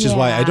will. Which is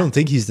why I Yeah. don't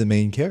think he's the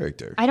main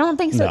character. I don't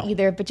think so No.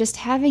 either, but just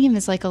having him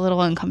is like a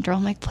little uncomfortable.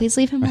 I'm like, please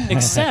leave him alone.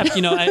 Except,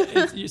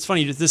 it's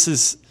funny. This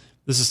is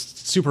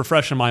super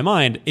fresh in my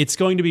mind. It's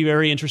going to be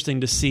very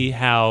interesting to see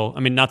how.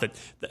 I mean, not that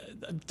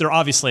they're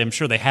obviously. I'm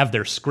sure they have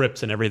their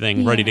scripts and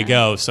everything ready to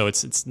go. So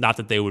it's not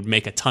that they would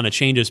make a ton of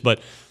changes,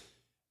 but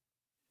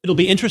it'll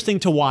be interesting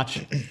to watch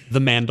The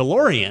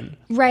Mandalorian,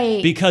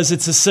 Right. because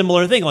it's a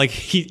similar thing. Like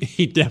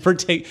he never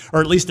take,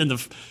 or at least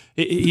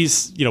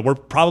he's we're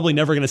probably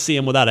never going to see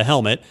him without a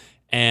helmet,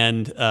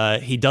 and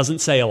he doesn't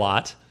say a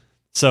lot.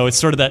 So it's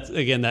sort of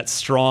that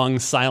strong,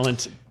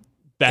 silent,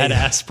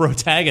 badass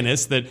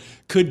protagonist that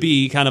could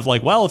be kind of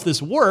like, well, if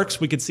this works,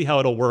 we could see how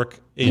it'll work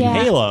in Yeah.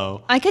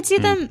 Halo. I could see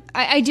them.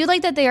 I do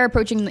like that they are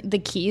approaching the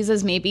keys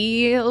as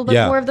maybe a little bit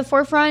Yeah. more of the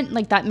forefront.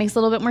 Like that makes a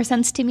little bit more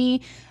sense to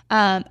me.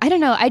 I don't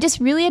know. I just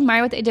really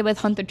admire what they did with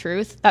Hunt the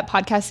Truth, that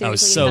podcast series.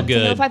 was leading so up to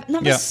Halo good. 5. And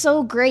that Yeah. was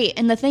so great.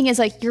 And the thing is,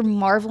 like, you're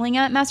marveling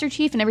at Master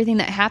Chief and everything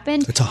that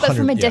happened, It's but from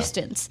a 100 yeah.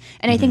 distance.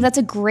 And I think that's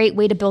a great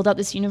way to build out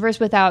this universe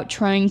without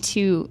trying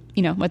to,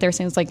 what they're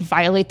saying is like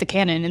violate the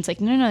canon. It's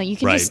like, no, you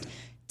can Right. just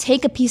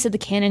take a piece of the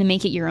canon and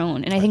make it your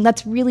own. And I think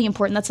that's really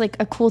important. That's like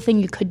a cool thing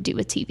you could do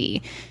with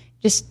TV.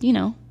 Just,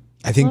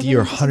 I think Well,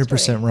 you're then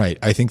it's a 100% right.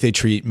 I think they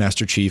treat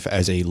Master Chief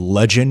as a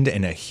legend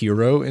and a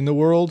hero in the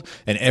world.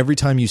 And every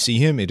time you see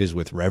him, it is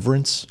with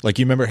reverence. Like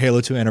you remember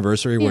Halo 2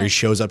 Anniversary where Yeah. he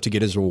shows up to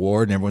get his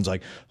reward and everyone's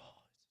like, oh,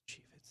 it's the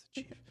Chief, it's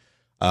the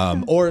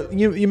Chief. Or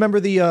you remember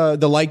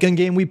the light gun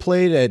game we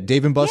played at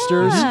Dave &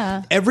 Buster's?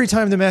 Yeah. Every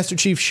time the Master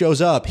Chief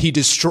shows up, he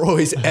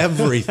destroys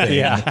everything.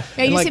 Yeah. Yeah,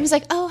 And you like, seems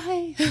like, oh,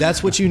 hi.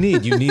 that's what you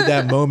need. You need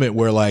that moment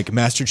where like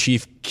Master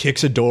Chief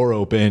kicks a door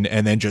open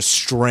and then just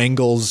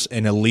strangles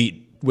an elite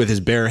with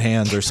his bare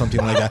hands or something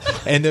like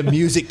that. And the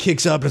music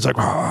kicks up and it's like,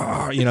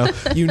 "Arr,"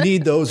 you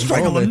need those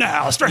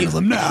moments. Strangle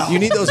him now. You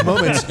need those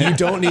moments. You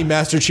don't need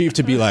Master Chief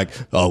to be like,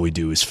 all we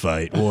do is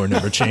fight. War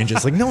never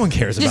changes. Like no one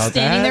cares Just about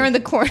standing that. there in the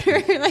corner,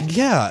 like,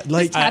 Yeah,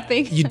 like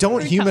tapping you don't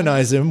every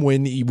humanize him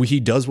when he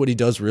does what he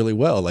does really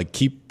well. Like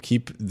keep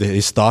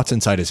his thoughts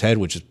inside his head,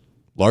 which is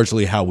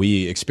largely how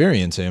we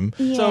experience him.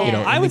 So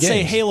Yeah. I in would the say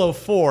games. Halo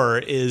 4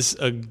 is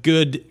a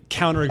good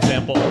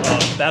counterexample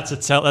of that's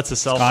a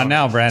cell On phone.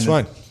 now, It's Brandon.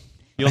 fine.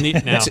 You'll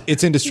need now.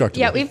 It's indestructible.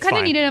 yeah, we've kind of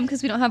Fine. needed them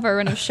because we don't have our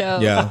run of show.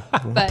 Yeah,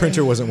 But-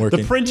 printer wasn't The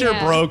working. printer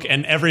Yeah. broke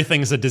and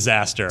everything's a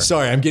disaster.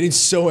 Sorry, I'm getting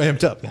so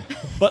amped up.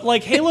 But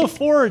like Halo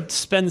 4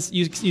 spends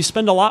you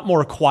spend a lot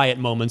more quiet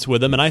moments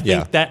with him, and I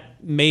think Yeah.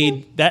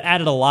 that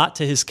added a lot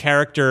to his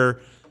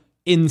character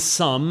in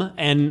some,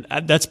 and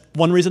that's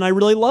one reason I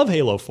really love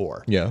Halo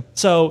 4. Yeah.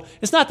 So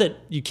it's not that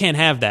you can't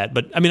have that,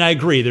 but I mean I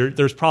agree.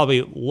 There's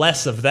probably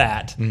less of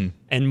that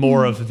and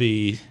more of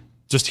the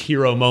just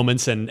hero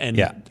moments and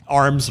Yeah.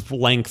 arm's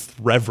length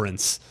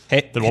reverence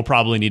Hey- that will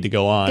probably need to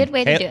go on. Good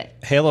way to do it.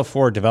 Halo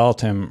 4 developed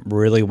him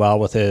really well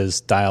with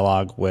his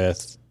dialogue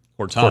with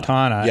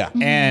Cortana, Yeah.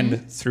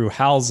 and through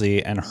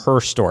Halsey and her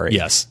story,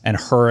 Yes. and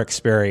her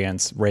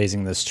experience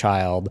raising this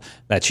child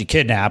that she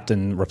kidnapped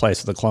and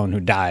replaced with a clone who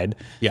died.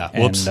 Yeah.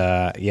 and Whoops.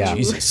 yeah,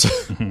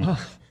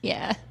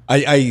 Yeah.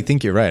 I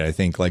think you're right. I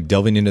think like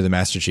delving into the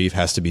Master Chief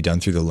has to be done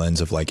through the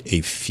lens of like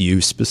a few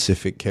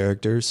specific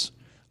characters,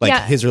 like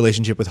Yeah. his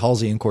relationship with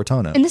Halsey and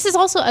Cortana. And this is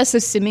also us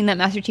assuming that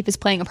Master Chief is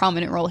playing a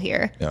prominent role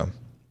here. Yeah.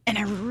 And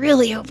I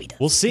really hope he does.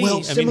 We'll see.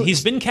 Well, I mean,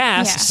 he's been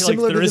cast. Yeah. Like,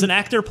 Similar there to is the- an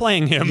actor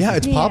playing him. Yeah,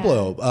 it's Yeah.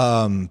 Pablo.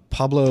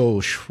 Pablo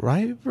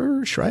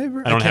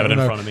Shriver. I don't have can't it in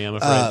remember. front of me, I'm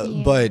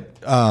afraid.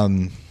 But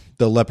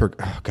the leper.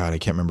 Oh God, I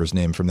can't remember his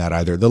name from that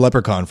either. The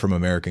leprechaun from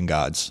American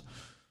Gods.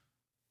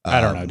 I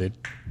don't know, dude.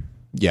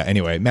 Yeah.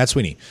 Anyway, Matt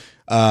Sweeney,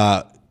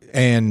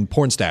 and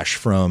Pornstache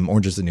from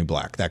Orange Is the New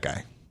Black. That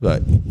guy,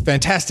 but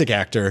fantastic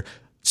actor,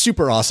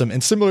 super awesome,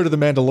 and similar to the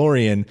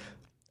Mandalorian.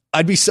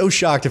 I'd be so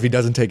shocked if he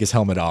doesn't take his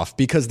helmet off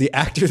because the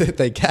actor that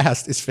they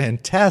cast is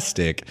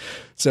fantastic.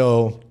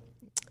 So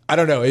I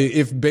don't know.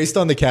 If based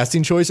on the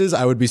casting choices,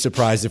 I would be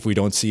surprised if we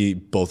don't see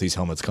both these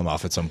helmets come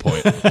off at some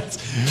point.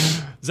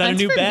 Is that a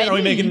new bet? Are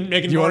we making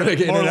You more, wanna make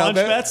an more in-and-out lunch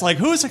bet? bets? Like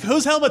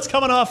whose helmet's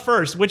coming off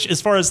first? Which,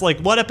 as far as like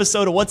what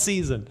episode of what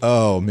season?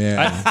 Oh man,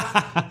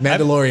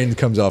 Mandalorian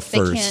comes off They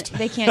first.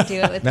 can't do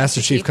it with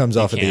Master Chief comes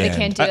off at the They end.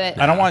 can't do it.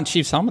 I don't want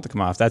Chief's helmet to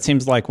come off. That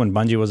seems like when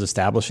Bungie was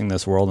establishing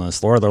this world and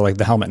this lore, they're like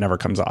the helmet never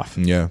comes off.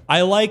 Yeah.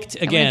 I liked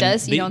again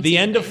does, you don't the see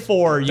end of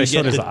 4. You They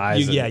showed get his eyes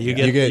You and- get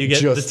You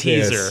get the just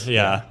teaser. this.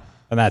 Yeah,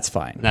 And that's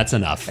fine. that's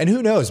enough. And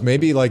who knows?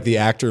 Maybe like the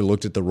actor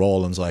looked at the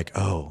role and was like,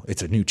 "Oh,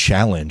 it's a new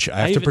challenge. I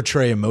have to even-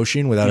 portray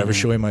emotion without ever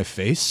showing my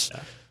face."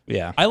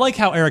 Yeah. I like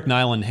how Eric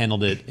Nyland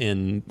handled it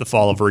in The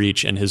Fall of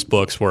Reach and his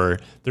books, where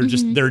they're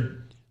just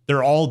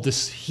they're all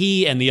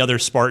he and the other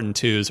Spartan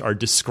 2s are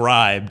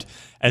described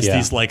as Yeah.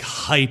 these like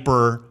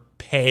hyper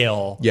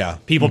pale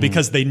people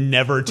because they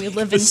never take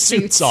live the in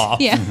suits suits. off.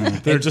 Yeah.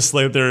 They're just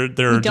like they're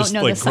just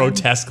know like the sun.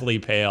 grotesquely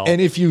pale. And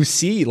if you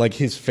see like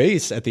his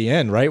face at the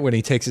end, right when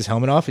he takes his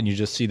helmet off, and you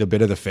just see the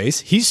bit of the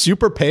face, he's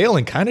super pale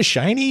and kind of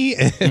shiny,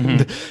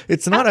 and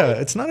it's not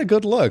a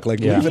good look. Like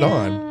leave it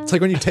on. It's like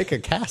when you take a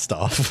cast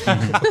off.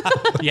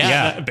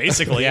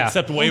 basically, Yeah.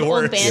 except way Old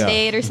worse.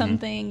 Band-Aid or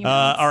something. You know.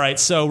 All right,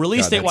 so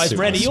release God, date that wise, suit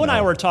Brandy, must you and I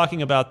smell. were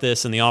talking about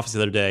this in the office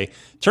the other day.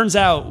 Turns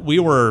out we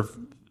were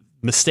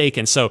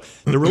mistaken. So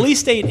the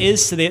release date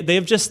is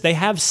they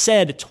have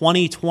said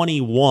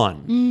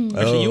 2021.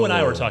 Actually, you and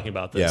I were talking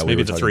about this. Yeah, we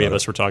Maybe were the talking three of about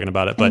us were talking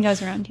about it. think But I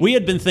was around, yeah. we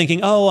had been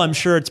thinking, oh, I'm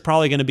sure it's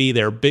probably going to be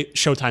their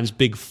Showtime's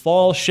big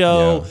fall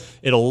show. Yeah.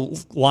 It'll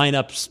line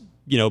up,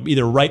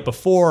 either right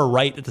before or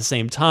right at the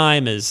same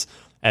time as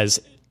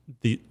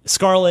the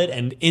Scarlet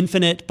and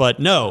Infinite. But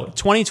no,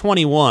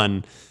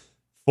 2021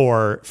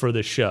 for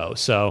the show.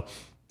 So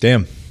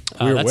Damn,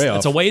 we were way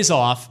that's off. a ways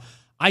off.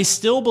 I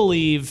still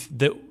believe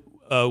that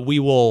we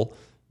will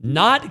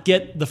not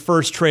get the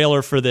first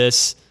trailer for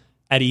this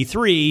at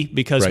E3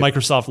 because Right.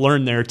 Microsoft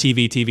learned their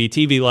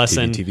TV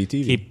lesson. TV.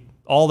 Keep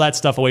all that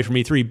stuff away from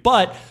E3.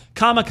 But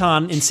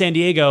Comic-Con in San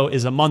Diego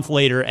is a month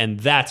later, and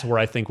that's where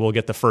I think we'll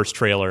get the first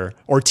trailer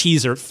or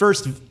teaser,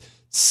 first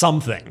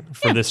something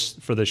for this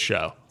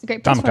show. It's a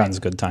great place for Comic-Con's it.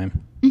 a good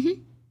time.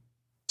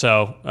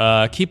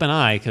 So keep an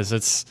eye because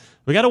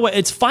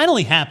it's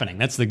finally happening.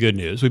 That's the good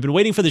news. We've been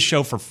waiting for this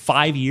show for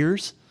 5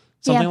 years,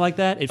 something Yeah. like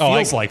that. It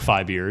feels like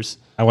 5 years.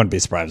 I wouldn't be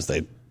surprised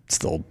if they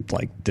still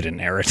didn't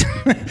air it.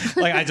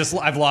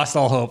 I've lost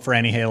all hope for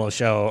any Halo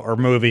show or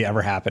movie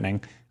ever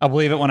happening. I'll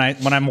believe it when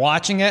I'm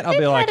watching it. I'll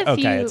be like,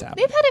 okay, it's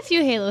happening. They've had a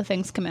few Halo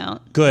things come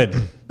out, Good.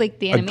 like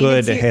the A animated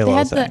good series. Halo They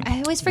had thing.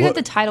 I always forget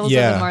the titles of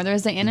yeah. them.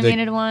 There's the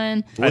animated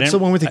one. What's the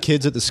one with the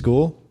kids at the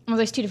school? Well,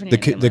 there's two different The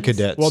animated ones.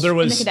 cadets. Well, there And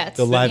was the cadets.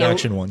 the live Yeah.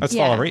 action one. That's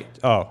Yeah. Fall of Reach.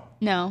 Oh,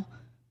 No,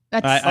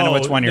 that's I know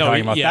which one you're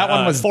talking about. Yeah, that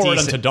one was Forward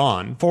decent. Unto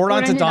Dawn. Forward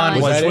Unto Dawn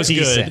was good.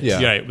 decent. Yeah.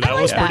 That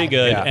I was like pretty that.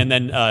 good. Yeah. And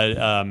then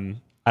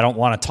I don't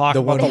want to talk The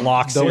about one- the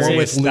Lock the one series.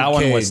 with Luke that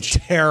one was Cage.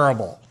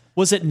 terrible.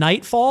 was it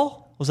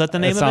Nightfall? Was that the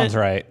name It of sounds it?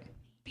 right.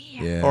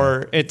 Yeah.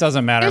 Or It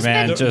doesn't matter, There's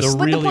man. been- Just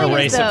But the really point is,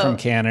 erase it though, from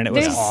canon. It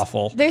was there's-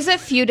 awful. There's a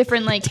few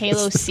different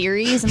Halo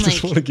series and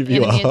wanna give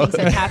you a animated hug.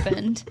 things that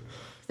happened.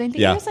 I think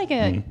Yeah. there's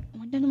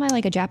one done by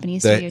a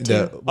Japanese The- studio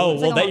the- too. oh,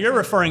 It's well, like that all- you're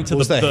referring to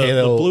was the that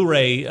Halo-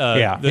 Blu-ray.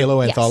 Yeah. Halo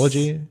Yes.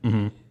 anthology.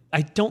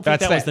 I don't think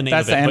That's that the- was the name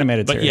that's of it. the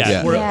animated but series. yeah,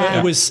 Yeah. where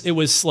Yeah. it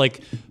was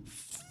like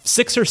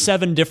 6 or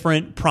 7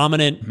 different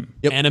prominent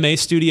Yep. anime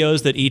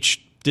studios that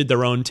each did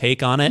their own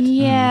take on it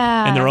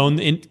Yeah, and their own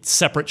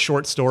separate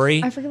short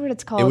story. I forget what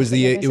it's called. It was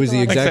the but there's a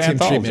lot of- exact same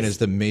anthology. treatment as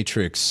the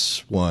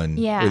Matrix one.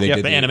 Yeah. where they Yeah,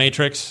 did The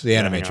Animatrix. The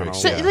Animatrix.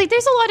 So, Yeah.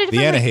 there's a lot of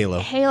different Anahalo.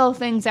 Halo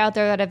things out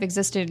there that have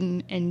existed,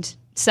 and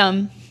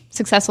some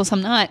successful,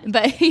 some not.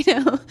 But I think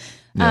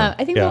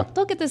Yeah.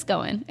 they'll get this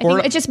going. I Or-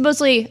 think it's just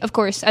mostly, of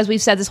course, as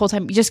we've said this whole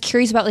time, just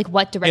curious about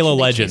what direction Halo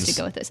they Legends. choose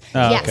to go with this.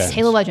 Oh, Yes, okay.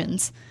 Halo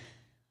Legends.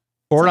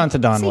 Forward Unto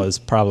Dawn was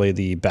probably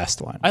the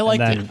best one. I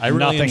liked And it. then I really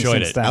nothing enjoyed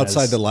since it. then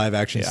Outside is- the live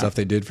action stuff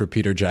they did for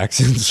Peter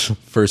Jackson's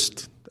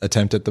first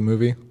attempt at the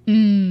movie.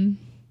 You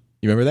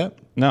remember that?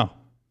 No.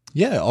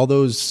 Yeah, all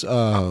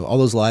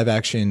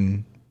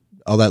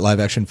that live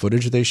action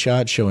footage they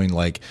shot showing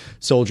like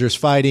soldiers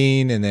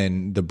fighting, and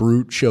then the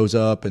Brute shows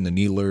up and the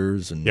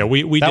Needlers and Yeah,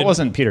 we That did,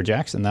 wasn't Peter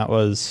Jackson. That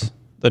was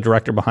the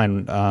director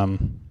behind Neil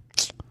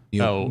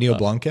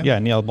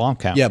Blomkamp. Neil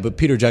Blomkamp. Yeah, but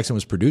Peter Jackson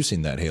was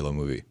producing that Halo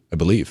movie, I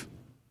believe.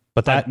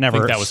 But that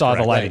never that was saw the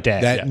correct. light of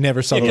day. That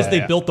never saw the because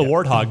light. they built the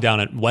Warthog down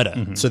at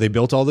Weta. So they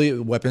built all the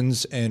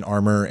weapons and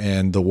armor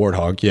and the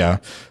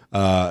Warthog,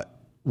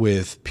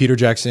 with Peter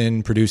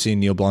Jackson producing,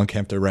 Neil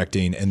Blomkamp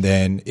directing, and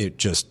then it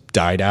just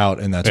died out,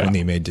 and that's when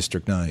they made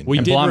District 9. We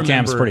and did Blomkamp's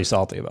remember, pretty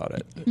salty about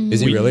it.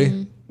 Is he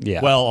really? Yeah.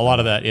 well, a lot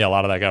of that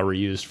got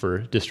reused for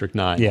District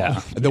 9.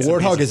 yeah. The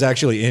Warthog is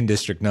actually in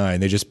District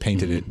 9. They just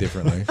painted it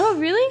differently. Oh,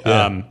 really?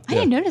 I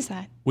didn't notice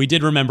that. We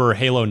did remember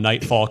Halo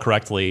Nightfall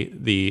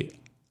correctly.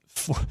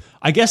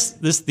 I guess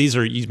these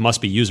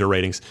must be user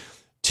ratings.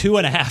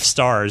 2.5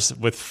 stars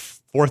with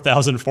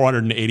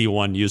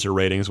 4,481 user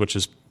ratings, which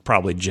is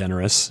probably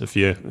generous if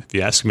you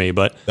ask me.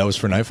 But That was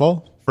for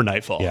Nightfall? for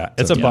Nightfall. Yeah,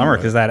 it's a bummer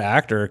because that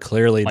actor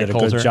clearly did a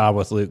Coulter. good job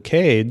with Luke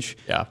Cage.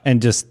 Yeah.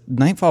 And just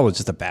Nightfall was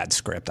just a bad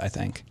script, I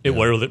think. It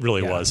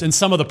really was. And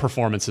some of the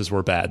performances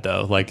were bad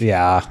though. Like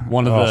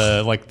one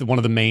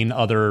of the main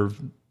other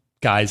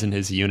guys in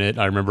his unit,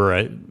 I remember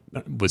it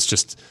was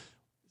just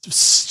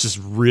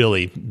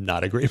really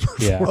not a great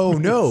performance. Oh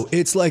no,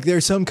 it's like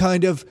there's some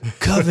kind of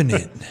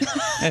covenant.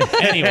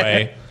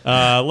 Anyway,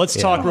 let's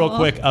talk real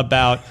quick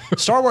about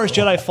Star Wars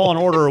Jedi Fallen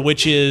Order,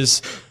 which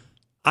is,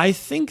 I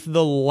think,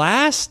 the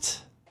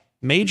last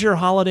major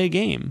holiday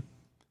game,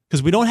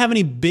 because we don't have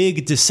any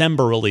big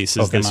December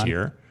releases this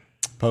year.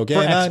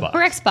 Pokemon. For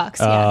Xbox.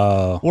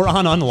 Yeah. We're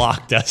on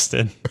Unlock,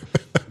 Destin.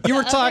 You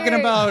were talking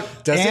about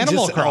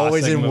Animal just Crossing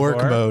always in work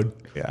before. mode.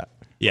 Yeah.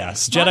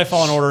 Yes, Jedi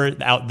Fallen Order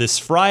out this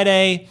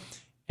Friday,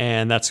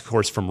 and that's, of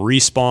course, from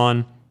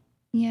Respawn.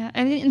 Yeah,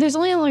 I mean, there's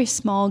only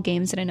small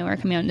games that I know are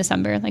coming out in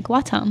December, like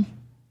Watam.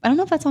 I don't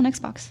know if that's on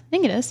Xbox. I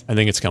think it is. I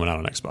think it's coming out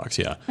on Xbox,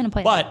 yeah. I'm gonna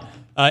play but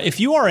if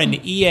you are an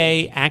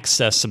EA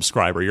Access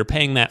subscriber, you're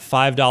paying that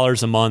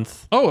 $5 a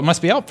month. Oh, it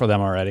must be out for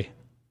them already.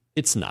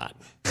 It's not.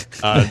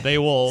 They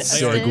will.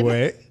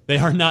 Segue. They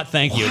are not.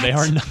 Thank you. They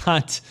are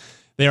not.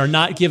 They are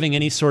not giving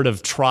any sort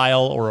of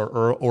trial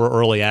or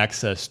early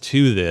access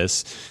to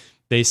this.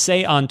 They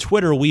say on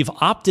Twitter, we've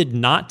opted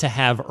not to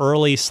have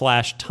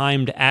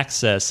early/timed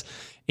access,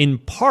 in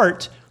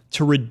part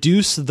to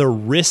reduce the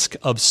risk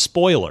of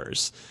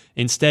spoilers.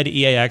 Instead,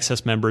 EA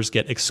Access members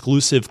get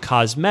exclusive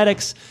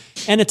cosmetics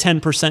and a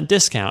 10%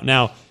 discount.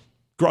 Now,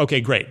 okay,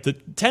 great. The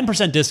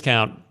 10%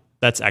 discount,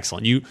 that's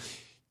excellent.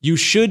 You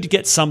should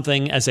get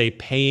something as a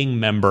paying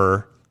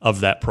member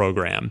of that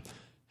program.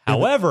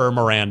 However,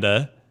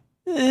 Miranda,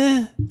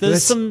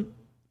 there's some...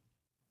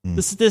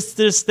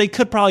 They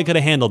could have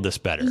handled this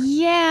better.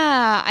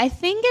 Yeah, I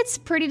think it's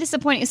pretty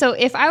disappointing. So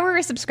if I were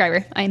a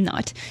subscriber, I'm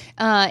not,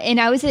 and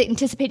I was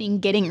anticipating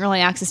getting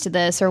early access to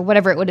this or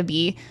whatever it would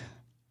be,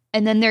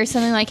 and then there's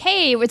something like,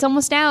 hey, it's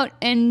almost out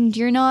and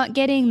you're not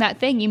getting that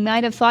thing you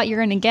might have thought you're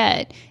going to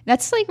get.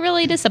 That's like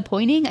really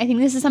disappointing. I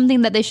think this is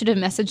something that they should have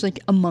messaged like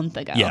a month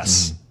ago.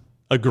 Yes.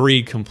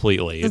 Agreed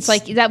completely. It's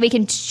like that we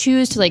can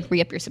choose to like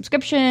re-up your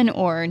subscription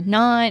or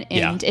not.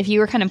 And if you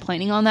were kind of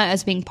planning on that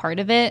as being part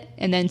of it,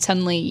 and then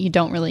suddenly you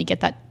don't really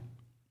get that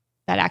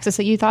access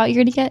that you thought you were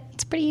going to get,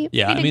 it's pretty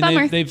big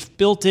bummer. They've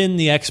built in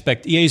the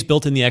EA's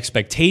built in the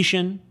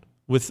expectation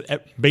with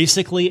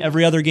basically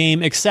every other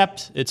game,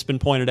 except it's been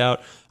pointed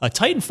out,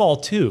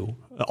 Titanfall 2,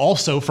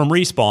 also from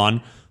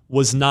Respawn,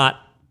 was not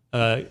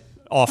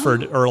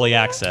offered early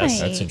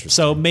access. right. That's interesting.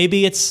 So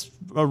maybe it's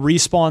a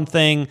Respawn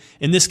thing.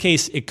 In this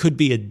case, it could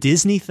be a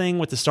Disney thing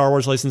with the Star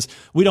Wars license.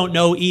 We don't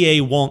know. EA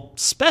won't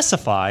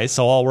specify,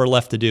 so all we're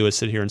left to do is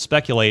sit here and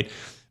speculate.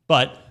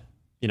 But,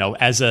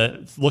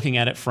 looking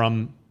at it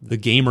from the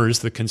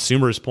gamers, the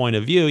consumer's point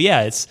of view,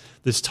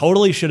 this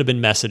totally should have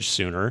been messaged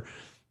sooner.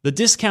 The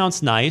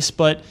discount's nice,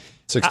 but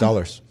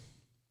 $6.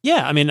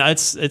 yeah, I mean,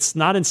 it's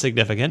not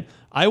insignificant.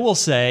 I will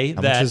say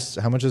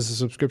How much is the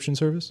subscription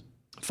service?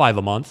 $5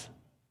 a month.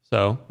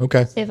 So,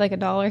 Okay. Save like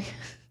 $1.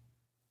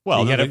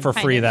 well, You get the- it for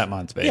free that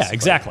month, basically. Yeah,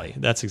 exactly.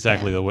 That's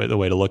exactly the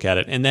way to look at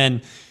it. And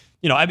then,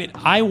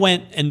 I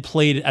went and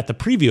played at the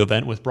preview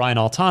event with Brian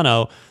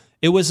Altano.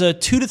 It was a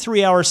 2 to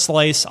 3 hour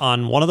slice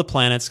on one of the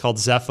planets called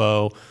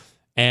Zepho,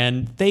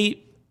 and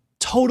they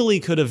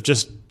totally could have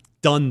just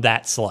done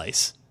that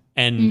slice.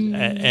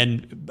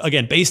 And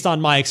again, based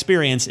on my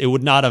experience, it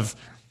would not have,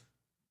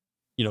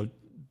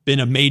 been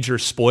a major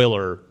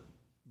spoiler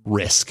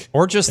risk,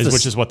 Or just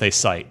which is what they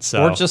cite.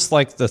 So, Or just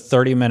like the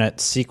 30-minute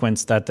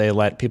sequence that they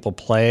let people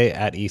play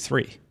at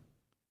E3,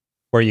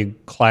 where you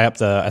climb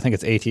up I think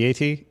it's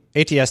AT-AT.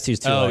 AT-ST's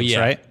two legs,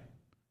 right?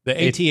 the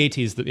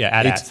AT-AT's,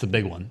 AT-AT's the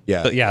big one.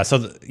 Yeah. But yeah,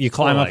 so you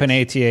climb Or up an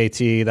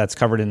AT-AT that's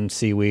covered in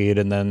seaweed,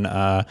 and then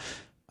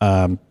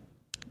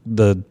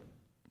the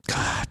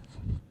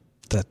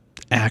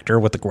actor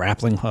with the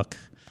grappling hook.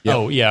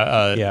 Oh,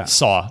 yeah.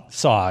 Saw.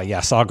 Saw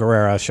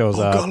Gerrera shows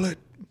up. Gullet.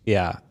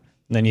 Yeah.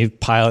 And then you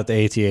pilot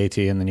the AT-AT,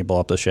 and then you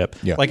blow up the ship.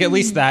 Yeah. Like, at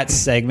least that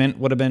segment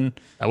would have been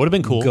That would have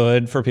been cool.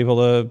 good for people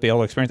to be able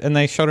to experience. And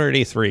they showed it at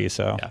E3,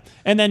 so. Yeah.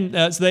 And then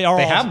so they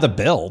They have the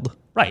build.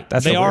 right.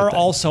 That's they the weird are thing.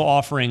 also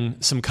offering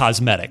some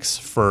cosmetics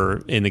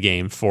in the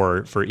game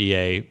for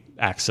EA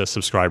Access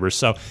subscribers.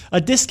 So a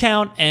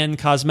discount and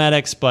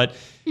cosmetics, but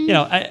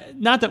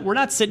not that we're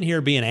not sitting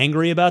here being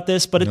angry about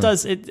this, but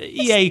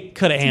EA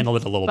could have handled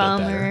it a little bit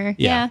better. Bummer.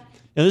 Yeah.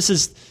 This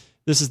is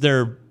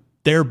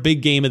their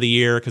big game of the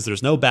year because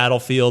there's no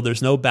Battlefield,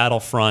 there's no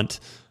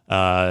Battlefront.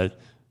 Sports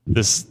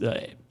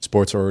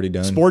are already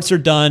done. Sports are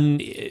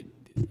done.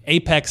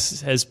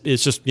 Apex is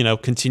just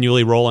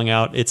continually rolling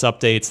out its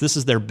updates. This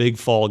is their big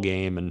fall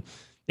game, and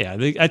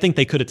I think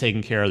they could have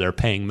taken care of their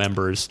paying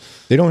members.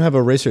 They don't have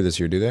a racer this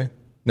year, do they?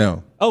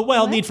 No. Oh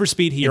well, Need for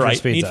Speed Heat, right?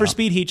 Speed's Need for out.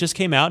 Speed Heat just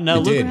came out. Now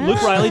It did.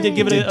 Luke Riley did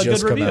give it It a good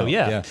just come review. out,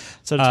 yeah.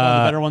 So it's one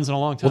of the better ones in a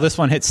long time. Will this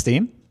one hit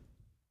Steam?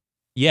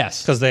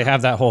 yes, Because they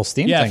have that whole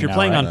Steam thing if you're now,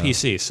 playing right? on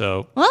PC.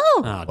 So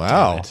Oh, damn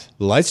Wow. it.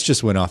 The lights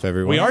just went off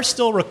everywhere. We are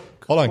still recording.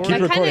 Hold on, keep I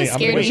kind recording. of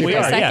scared you for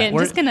a second.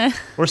 We're, Just gonna.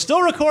 we're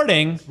still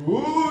recording.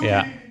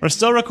 Yeah. We're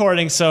still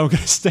recording, so I'm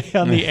going to stay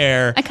on the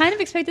air. I kind of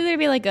expected there to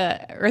be like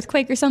a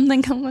earthquake or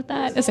something come with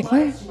that. It's like,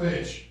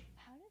 where?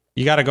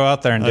 You got to go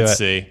out there and Let's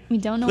do it. see. We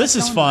don't know. This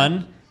what's is going on.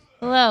 fun.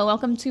 Hello,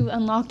 welcome to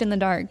Unlocked in the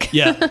Dark.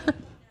 Yeah.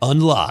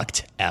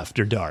 Unlocked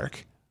After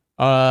Dark.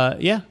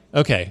 Yeah.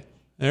 Okay.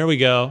 There we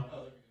go.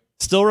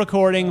 Still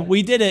recording.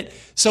 We did it.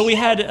 So we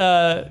had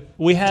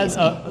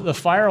the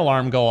fire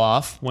alarm go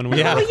off when we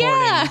were recording.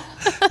 Yeah.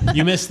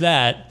 You missed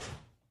that.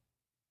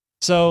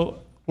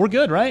 So we're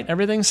good, right?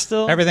 Everything's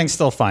still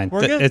fine.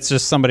 We're good. It's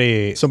just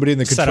somebody in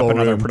the set control up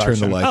another room, turn the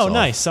production. lights Oh, off.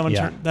 nice. Someone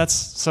Yeah. turned. That's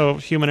so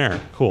human error.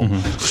 Cool.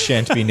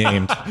 Shan't be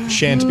named.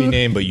 Shan't be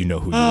named, but you know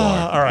who you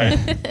are. All right.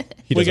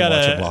 He we doesn't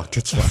watch gotta- it blocked.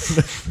 It's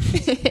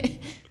fine.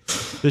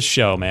 This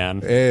show,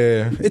 man.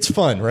 It's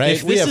fun, right?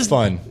 If We this have is-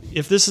 fun.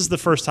 If this is the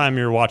first time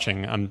you're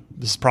watching,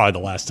 this is probably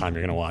the last time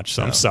you're going to watch.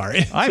 So I'm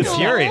sorry. I'm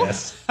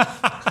furious.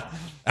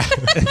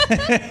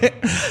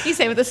 You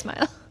say with a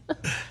smile.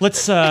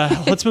 Let's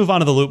move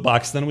on to the loot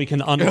box. Then we can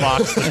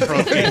unbox the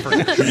trophy.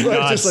 For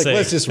God's sake.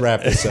 Let's just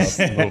wrap this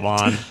up. Move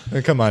on.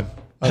 Come on.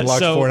 Unlock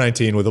So-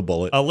 419 with a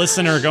bullet. A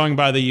listener going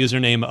by the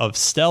username of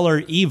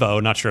Stellar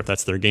Evo, not sure if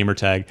that's their gamer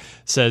tag,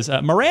 says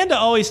Miranda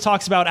always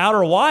talks about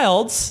Outer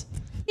Wilds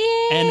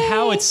and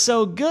how it's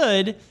so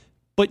good,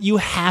 but you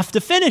have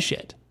to finish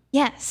it.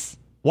 Yes.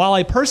 While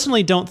I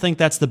personally don't think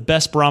that's the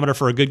best barometer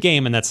for a good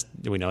game, and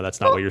we know that's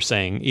not what you're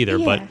saying either,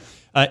 yeah.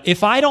 but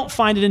if I don't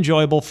find it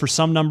enjoyable for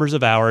some numbers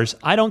of hours,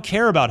 I don't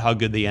care about how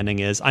good the ending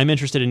is. I'm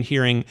interested in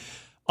hearing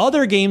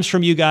other games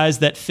from you guys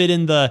that fit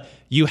in the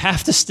you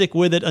have to stick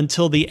with it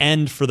until the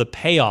end for the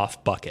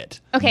payoff bucket.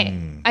 Okay,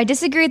 I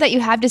disagree that you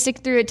have to stick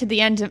through it to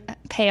the end to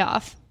pay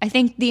off. I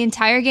think the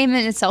entire game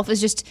in itself is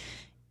just,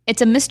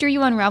 it's a mystery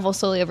you unravel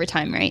slowly over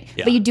time, right?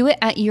 Yeah. But you do it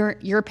at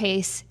your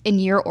pace, in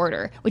your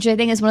order, which I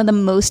think is one of the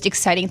most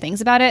exciting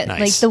things about it. Nice.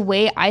 Like the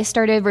way I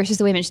started versus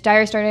the way Mitch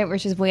Dyer started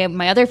versus the way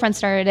my other friends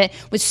started it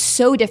was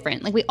so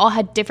different. Like we all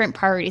had different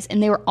priorities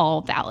and they were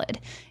all valid.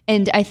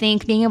 And I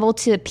think being able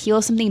to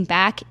peel something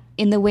back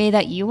in the way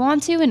that you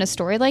want to in a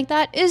story like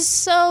that is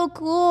so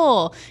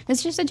cool.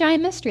 It's just a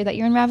giant mystery that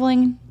you're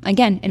unraveling,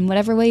 again, in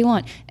whatever way you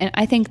want. And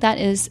I think that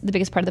is the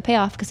biggest part of the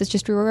payoff because it's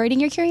just rewarding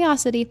your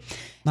curiosity.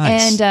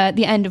 Nice. And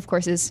the end, of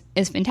course, is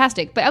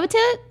fantastic. But I would say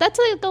that's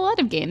like a lot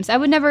of games. I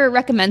would never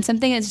recommend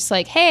something that's just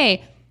like,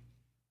 hey,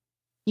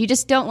 you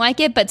just don't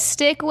like it, but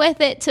stick with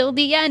it till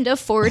the end of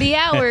 40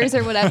 hours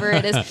or whatever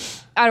it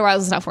is. Outer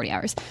Wilds is not 40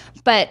 hours.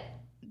 But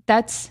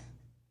that's,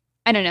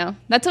 I don't know.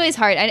 That's always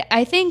hard.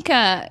 I think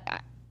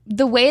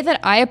the way that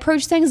I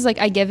approach things is like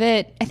I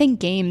think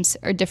games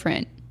are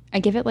different. I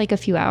give it like a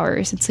few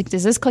hours. It's like,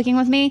 is this clicking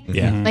with me?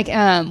 Yeah. Like,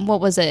 what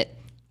was it?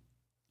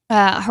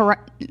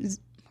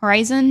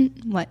 Horizon?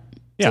 What?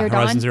 Yeah,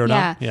 Horizon Zero Dawn.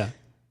 Yeah. Yeah.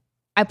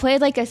 I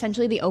played like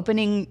essentially the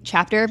opening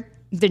chapter,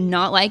 did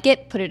not like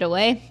it, put it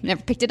away,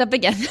 never picked it up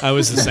again. I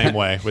was the same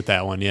way with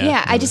that one. Yeah.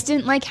 Yeah, I just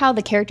didn't like how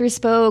the characters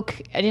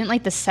spoke. I didn't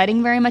like the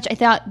setting very much. I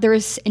thought there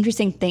was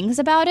interesting things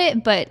about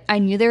it, but I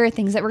knew there were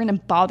things that were going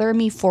to bother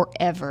me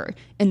forever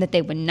and that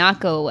they would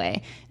not go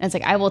away. And it's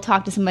like, I will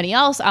talk to somebody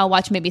else. I'll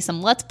watch maybe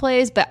some Let's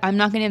Plays, but I'm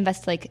not going to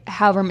invest like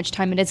however much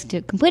time it is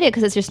to complete it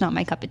because it's just not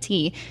my cup of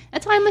tea.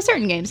 That's why I'm with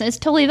certain games. And it's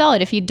totally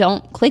valid if you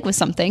don't click with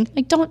something.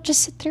 Like, don't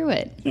just sit through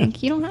it.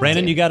 Like, you don't have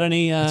Brandon, to. you got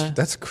any?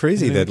 That's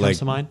crazy anything that comes like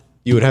to mind?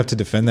 you would have to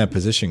defend that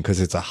position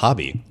because it's a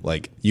hobby.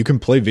 Like you can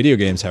play video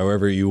games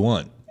however you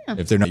want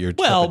if they're not your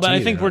Well, cup of but tea, I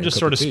they're think not we're your just cup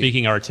sort of of tea.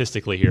 speaking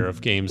artistically here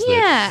of games.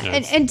 Yeah,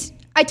 That, and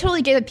I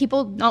totally get that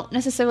people don't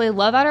necessarily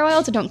love Outer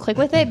Wilds or don't click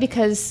with it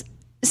because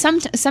some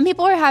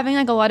people are having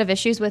like a lot of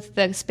issues with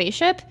the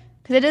spaceship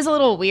because it is a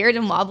little weird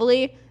and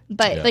wobbly.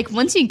 But like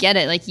once you get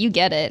it, like you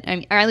get it. I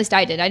mean, or at least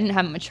I did. I didn't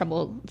have much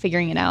trouble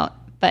figuring it out.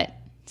 But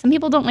some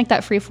people don't like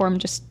that free form.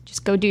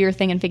 Just go do your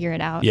thing and figure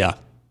it out. yeah.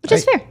 which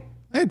is fair.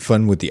 I had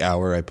fun with the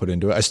hour I put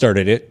into it. I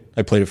started it.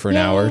 I played it for an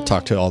hour,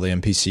 talked to all the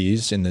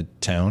NPCs in the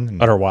town.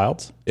 And, Outer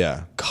Wilds.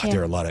 yeah. God, there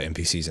are a lot of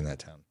NPCs in that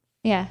town.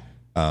 Yeah.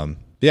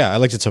 Yeah, I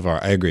liked it so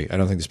far. I agree. I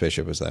don't think the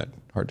spaceship was that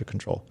hard to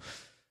control.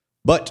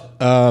 But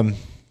I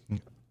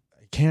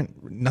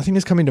nothing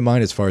is coming to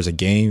mind as far as a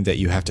game that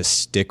you have to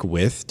stick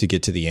with to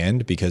get to the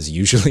end because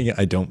usually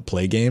I don't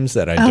play games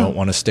that I don't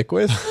want to stick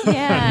with.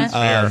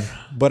 Yeah.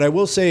 But I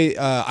will say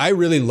I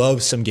really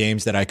love some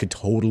games that I could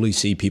totally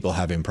see people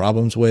having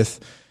problems with.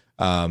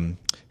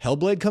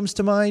 Hellblade comes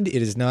to mind.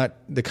 It is not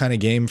the kind of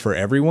game for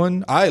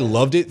everyone. I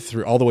loved it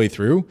all the way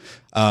through,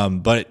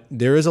 but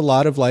there is a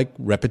lot of like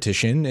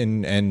repetition,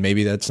 and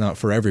maybe that's not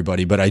for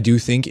everybody. But I do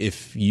think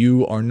if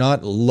you are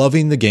not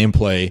loving the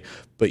gameplay,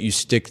 but you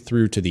stick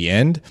through to the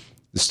end,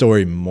 the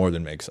story more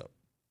than makes up.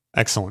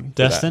 Excellent.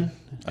 Destin?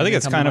 I think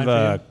it's kind of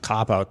a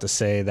cop-out to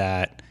say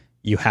that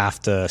you have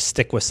to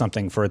stick with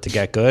something for it to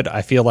get good.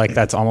 I feel like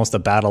that's almost a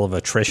battle of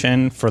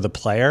attrition for the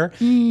player.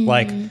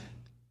 Like,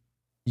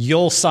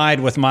 you'll side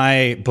with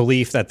my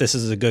belief that this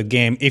is a good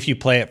game if you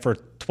play it for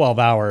 12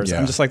 hours. Yeah.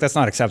 I'm just like, that's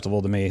not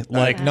acceptable to me.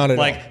 Like, not at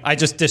like all. I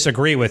just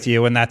disagree with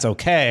you, and that's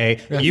okay.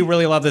 You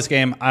really love this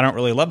game. I don't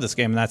really love this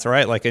game, and that's all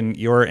right. Like in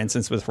your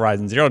instance with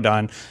Horizon Zero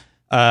Dawn,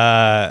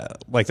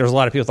 like there's a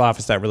lot of people at the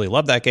office that really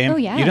love that game. Oh,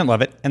 yeah. You didn't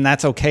love it, and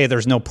that's okay.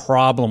 There's no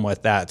problem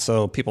with that.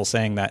 So people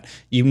saying that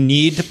you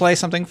need to play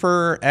something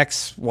for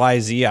X, Y,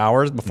 Z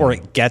hours before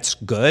it gets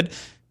good,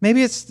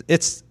 maybe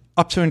it's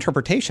up to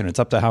interpretation. It's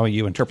up to how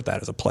you interpret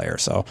that as a player.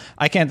 So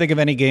I can't think of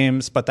any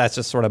games, but that's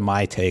just sort of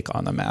my take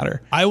on the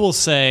matter. I will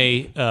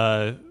say,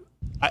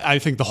 I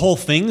think the whole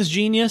thing's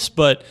genius,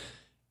 but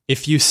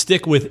if you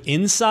stick with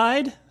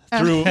Inside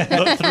through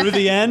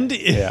the end,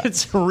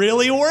 it's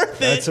really worth it.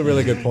 That's a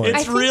really good point.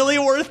 It's really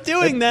worth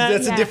doing that.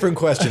 That's a different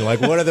question. Like,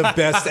 what are the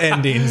best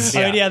endings?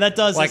 I mean, that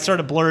does Like- it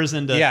sort of blurs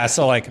into. Yeah,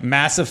 so like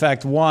Mass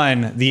Effect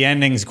 1, the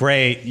ending's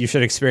great. You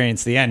should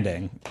experience the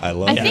ending. I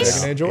love I think-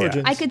 Dragon Age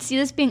Origins. I could see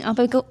this being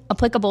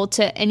applicable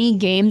to any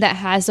game that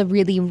has a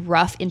really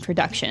rough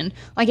introduction.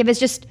 Like if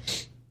it's just,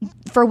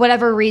 for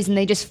whatever reason,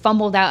 they just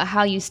fumbled out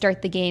how you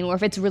start the game, or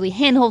if it's really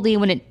handholdy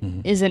when it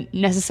isn't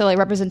necessarily a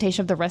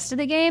representation of the rest of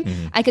the game,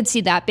 I could see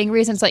that being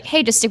reasons like,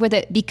 hey, just stick with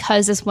it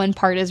because this one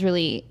part is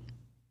really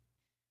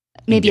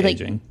maybe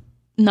Engaging.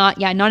 like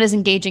not as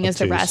engaging as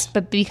the Obtuse. rest,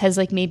 but because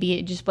like maybe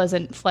it just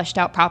wasn't fleshed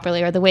out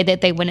properly, or the way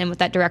that they went in with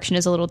that direction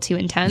is a little too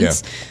intense.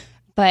 Yeah.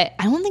 But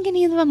I don't think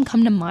any of them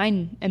come to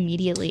mind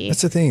immediately.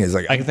 That's the thing is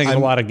like I can think of a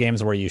lot of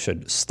games where you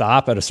should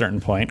stop at a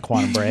certain point,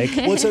 Quantum Break,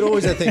 What's it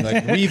always that thing?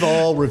 Like we've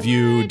all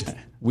reviewed.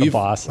 the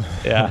boss.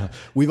 Yeah.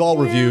 We've all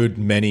reviewed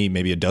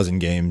maybe a dozen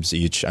games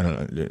each. I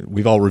don't know.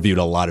 We've all reviewed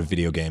a lot of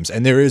video games.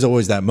 And there is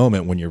always that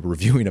moment when you're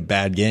reviewing a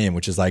bad game,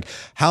 which is like,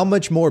 how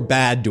much more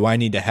bad do I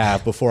need to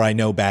have before I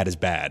know bad is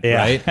bad? Yeah.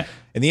 Right.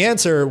 And the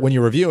answer when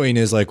you're reviewing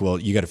is like, well,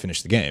 you got to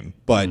finish the game.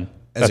 But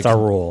That's our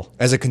rule.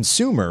 As a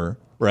consumer,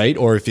 right?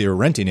 Or if you're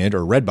renting it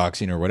or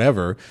redboxing or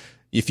whatever,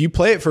 if you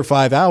play it for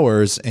 5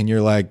 hours and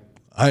you're like,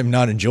 I'm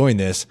not enjoying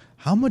this,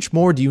 how much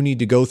more do you need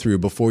to go through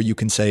before you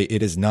can say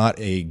it is not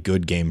a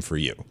good game for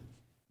you?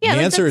 Yeah, the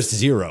like answer is that's-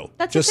 0.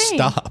 That's the Just thing.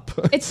 stop.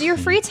 It's your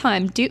free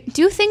time. Do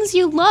things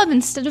you love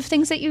instead of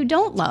things that you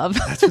don't love.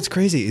 That's what's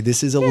crazy.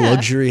 This is a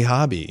luxury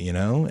hobby, you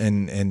know,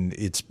 and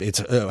it's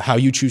how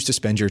you choose to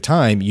spend your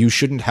time. You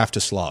shouldn't have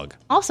to slog.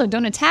 Also,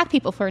 don't attack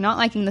people for not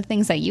liking the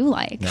things that you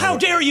like. How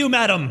dare you,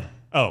 madam?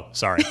 Oh,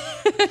 sorry.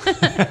 All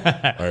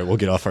right, we'll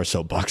get off our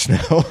soapbox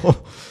now.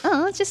 Oh,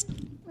 let's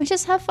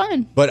just have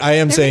fun. But I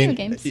am They're saying,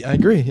 video games. I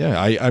agree. Yeah,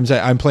 I'm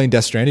saying I'm playing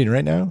Death Stranding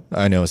right now.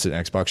 I know it's an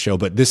Xbox show,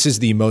 but this is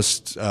the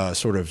most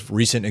sort of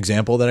recent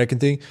example that I can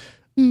think.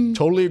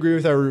 Totally agree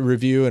with our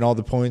review and all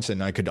the points,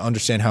 and I could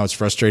understand how it's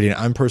frustrating.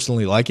 I'm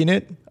personally liking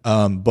it,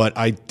 but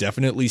I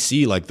definitely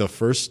see like the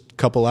first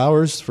couple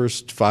hours,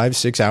 first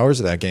 5-6 hours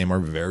of that game are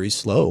very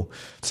slow.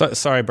 So,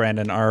 sorry,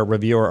 Brandon. Our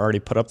reviewer already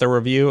put up their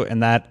review,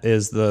 and that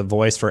is the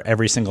voice for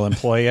every single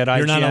employee at IGN.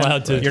 You're not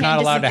allowed to- You're not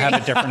Can't allowed to have a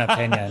disagree. different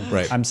opinion.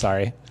 Right. I'm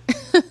sorry.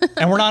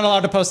 And we're not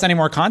allowed to post any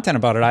more content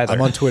about it either.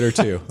 I'm on Twitter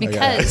too.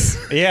 Because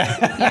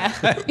yeah.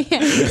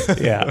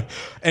 Yeah.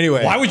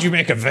 Anyway, Why would you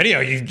make a video?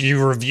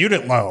 You reviewed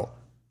it low.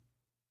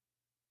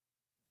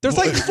 There's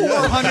like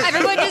 400.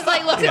 everyone just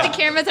like looks at the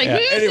camera. It's like,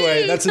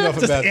 anyway, that's enough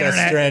about Death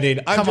internet. Stranding.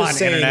 I'm Come just on,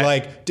 saying, internet.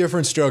 like,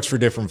 different strokes for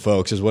different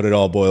folks is what it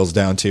all boils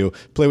down to.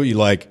 Play what you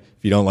like.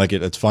 If you don't like it,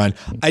 that's fine.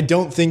 I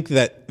don't think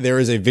that there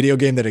is a video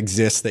game that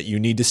exists that you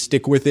need to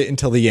stick with it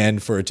until the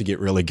end for it to get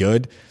really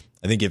good.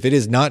 I think if it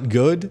is not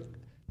good,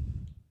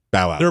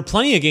 bow out. There are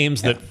plenty of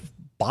games that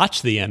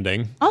botch the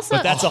ending. Also-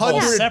 but that's a whole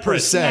 100%,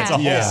 separate. That's a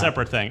whole yeah.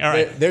 separate thing. All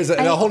right. There's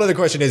a whole other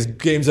question is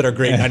games that are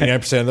great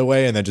 99% of the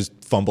way and then just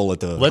fumble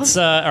at the... Let's.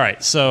 All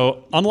right.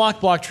 So unlock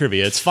block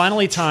trivia. It's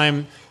finally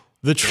time.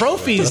 The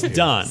trophy's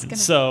done.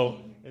 So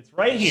it's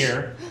right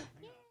here.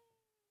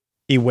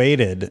 He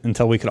waited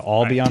until we could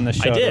all be on the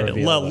show. I to did.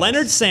 reveal this.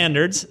 Leonard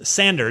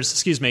Sanders.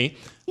 Excuse me.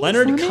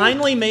 Leonard funny.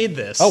 kindly made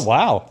this. Oh,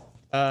 wow.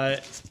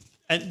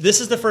 And this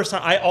is the first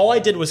time. All I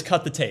did was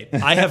cut the tape.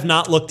 I have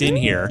not looked in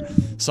here,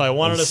 so I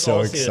wanted I'm us so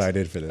all to see this.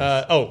 excited for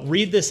this.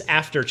 Read this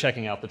after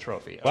checking out the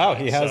trophy. Wow,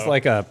 Okay, he has so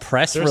like a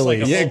press there's like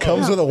release. a yeah, it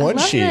comes with a one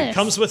love sheet. this.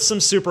 comes with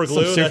some super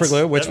glue. Some super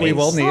glue, which we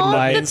will need. Oh,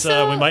 My, that's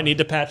so- we might need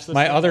to patch this.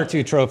 my thing other up.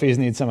 2 trophies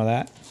need some of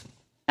that.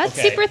 That's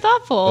Okay. super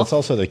thoughtful. That's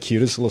also the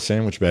cutest little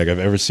sandwich bag I've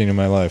ever seen in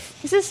my life.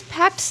 This is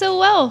packed so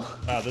well.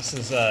 Wow, this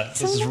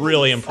is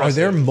really Are impressive.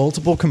 there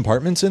multiple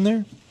compartments in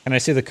there? Can I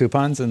see the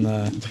coupons and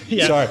the?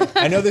 Yeah. Sorry,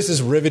 I know this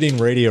is riveting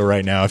radio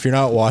right now. If you're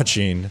not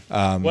watching,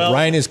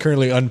 Ryan is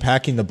currently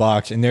unpacking the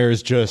box, and there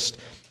is just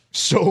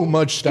so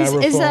much This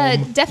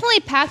styrofoam. is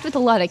definitely packed with a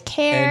lot of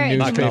care And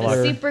and with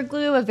newspaper. super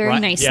glue, a very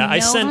Right. nice Yeah,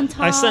 note on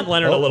top. I sent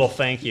Leonard a little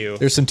thank you.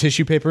 There's some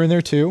tissue paper in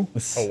there too.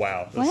 Oh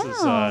wow,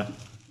 Wow.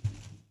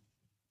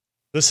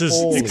 This is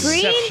Holy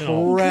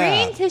exceptional.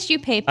 crap. Green tissue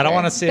paper. I don't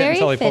want to see it Very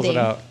until he pulls fitting.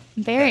 it out.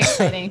 Very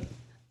exciting.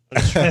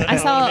 I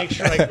saw- want to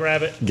make sure I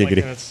grab it. Giggity.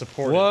 Like, it's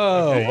supported.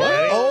 Whoa. Okay,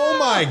 ready? Oh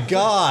my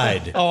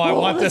god! Oh, I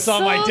want this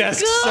on my so desk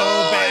good. so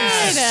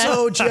bad.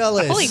 So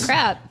jealous. Holy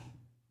crap.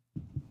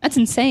 That's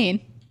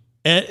insane.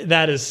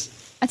 That is.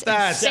 That's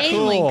That's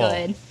insanely cool.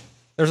 good.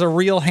 There's a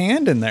real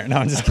hand in there. No,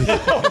 I'm just kidding.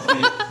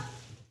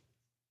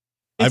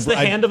 It's the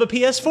hand of a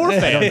PS4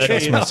 fan. that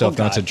Trust he- myself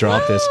not to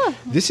drop this.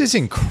 This is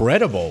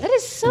incredible. That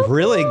is so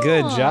Really cool.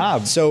 good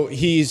job. So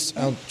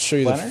I'll show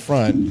you the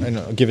front, and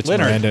I'll give it to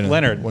Leonard. Miranda in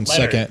Leonard. one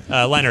second.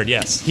 Leonard,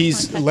 yes.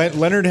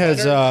 Leonard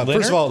has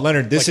first of all,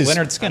 Leonard. This Like is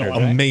Leonard Skinner,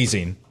 right?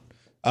 amazing.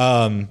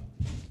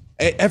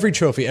 Every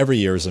trophy every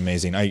year is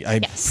amazing. I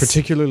Yes.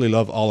 particularly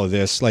love all of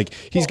this. Like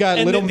he's got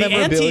And little the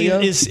memorabilia.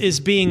 ante is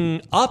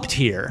being upped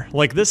here.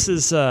 Like this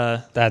is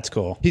That's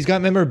cool. He's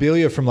got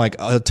memorabilia from like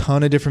a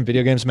ton of different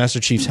video games. Master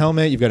Chief's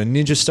helmet. You've got a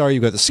ninja star.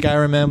 You've got the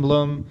Skyrim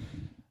emblem.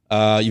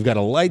 You've got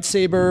a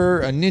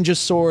lightsaber, a ninja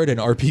sword, an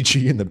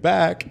RPG in the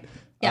back,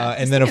 Yeah, this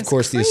and then thing of is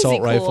course the crazy assault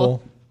cool.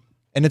 rifle.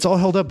 And it's all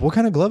held up. What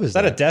kind of glove is Is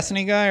that a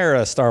Destiny guy or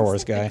a Star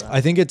Wars guy?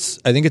 I think it's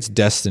Destiny, I think this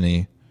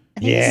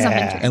is a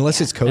Yeah. hunter.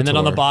 unless it's KOTOR. and then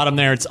on the bottom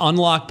there, it's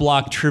Unlock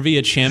Block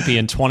Trivia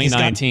Champion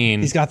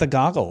 2019. He's got the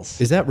goggles.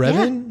 Is that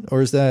Revan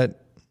or is that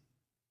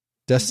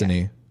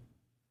Destiny?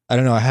 I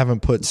don't know. I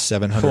haven't put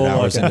 700 Cool,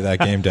 hours okay. into that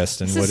game,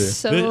 Destin. This What is is?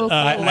 so The- cool.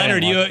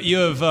 Leonard, you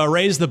have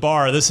raised the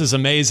bar. This is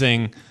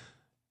amazing.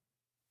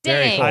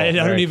 Dang. cool. I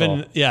don't Very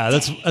even. cool. Yeah,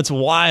 that's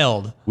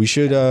wild. We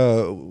should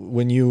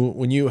when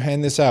you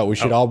hand this out, we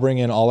should all bring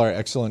in all our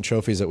excellent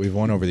trophies that we've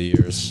won over the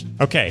years,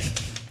 Okay,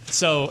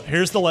 so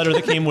here's the letter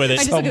that came with it.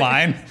 So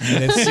mine.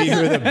 and then see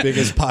who the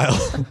biggest pile.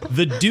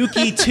 The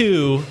Dookie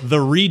 2, the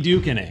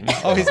Redukening.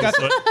 Oh, he's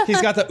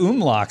got the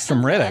umlocks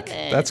from Riddick.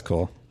 it. That's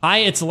cool. Hi,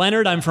 it's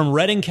Leonard. I'm from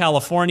Redding,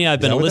 California. I've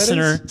been that a what that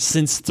listener is?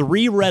 since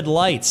 3 Red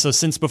Lights, so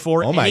since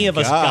before Oh my any of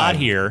us God. got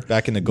here.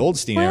 back in the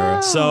Goldstein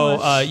era.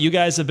 So you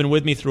guys have been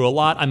with me through a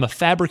lot. I'm a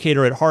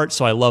fabricator at heart,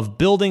 so I love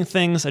building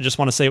things. I just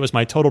want to say it was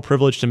my total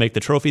privilege to make the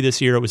trophy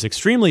this year. It was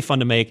extremely fun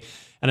to make,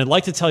 and I'd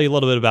like to tell you a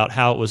little bit about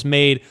how it was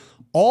made.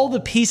 All the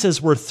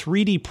pieces were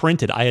 3D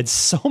printed. I had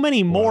so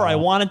many more I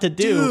wanted to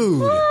do,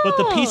 but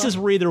the pieces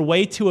were either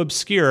way too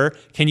obscure.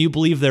 Can you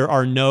believe there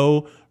are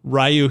no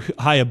Ryu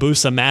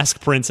Hayabusa mask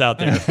prints out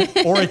there,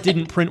 or it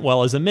didn't print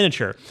well as a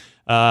miniature?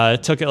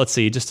 Took it. Let's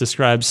see. Just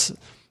describes.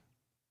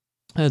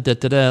 Let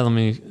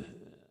me.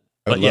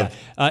 But yeah,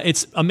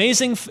 it's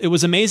amazing. It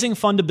was amazing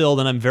fun to build,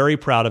 and I'm very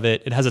proud of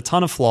it. It has a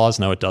ton of flaws.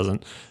 No, it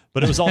doesn't.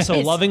 But it was also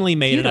It's lovingly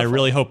made, and I beautiful.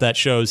 really hope that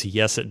shows.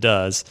 Yes, it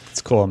does.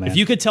 It's cool, man. If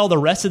you could tell the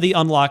rest of the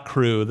Unlock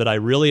crew that I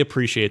really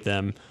appreciate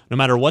them, no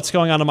matter what's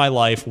going on in my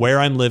life,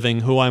 where I'm living,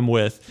 who I'm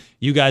with,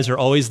 you guys are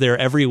always there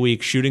every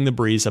week shooting the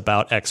breeze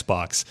about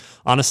Xbox.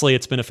 Honestly,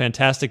 it's been a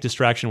fantastic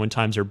distraction when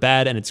times are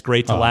bad, and it's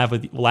great to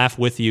laugh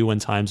with you when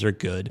times are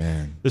good.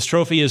 This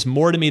trophy is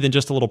more to me than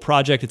just a little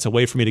project. It's a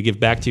way for me to give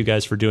back to you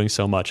guys for doing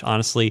so much.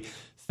 Honestly,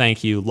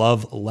 thank you.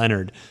 Love,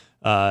 Leonard.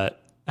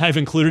 I've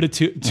included a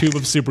tube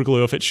of super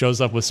glue if it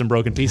shows up with some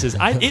broken pieces.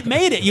 It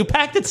made it. You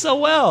packed it so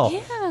well.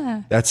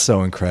 That's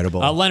so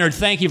incredible. Leonard,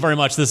 thank you very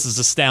much. This is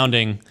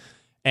astounding.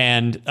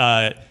 And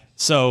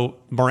so,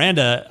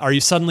 Miranda, are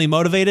you suddenly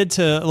motivated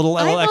to a little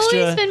I've extra?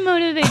 always been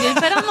motivated,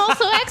 but I'm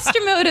also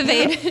extra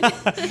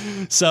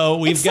motivated. So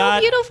we've It's got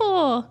so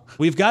beautiful.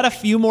 we've got a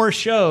few more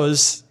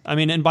shows. I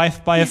mean, and by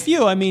a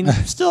few, I mean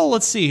still.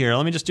 Let's see here.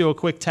 Let me just do a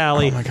quick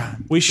tally. Oh my God.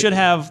 We should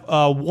have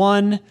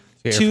 1,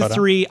 your 2, photo?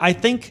 3. I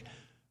think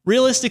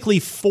realistically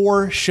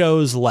 4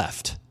 shows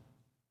left.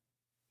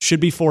 Should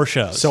be 4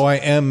 shows. So I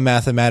am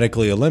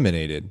mathematically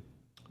eliminated.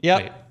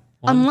 Yep.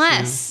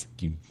 Unless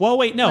well,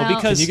 wait, no, Well-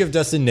 because Can you give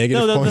Dustin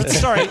negative no, points?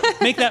 sorry,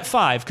 make that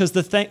 5 because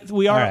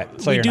we are All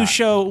right, so we you're do not.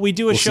 show we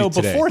do a We'll show see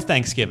today. before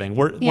Thanksgiving.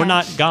 We're Yeah.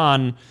 not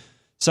gone.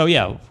 So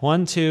yeah,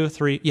 1, 2,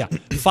 3,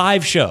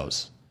 5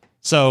 shows.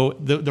 So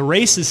the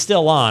race is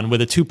still on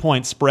with a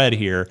 2-point spread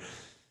here.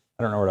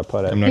 I don't know where to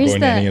put it. I'm not here's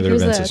going the, to any other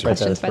here's events the this year.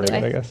 questions, by the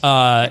Pretty way. good,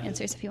 I guess.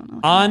 Answers if you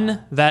want to. On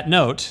that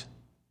note,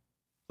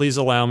 please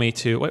allow me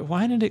to wait.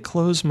 Why did it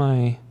close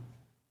my?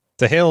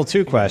 It's a Halo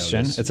 2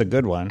 question. It's a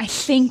good one. I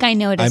think I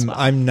know it as well.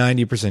 I'm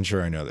 90%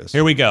 sure I know this.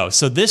 Here we go.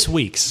 So this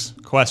week's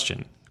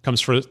question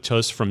comes to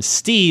us from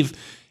Steve,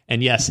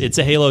 and yes, it's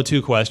a Halo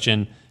 2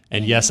 question,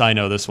 and yes, I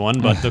know this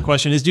one, but the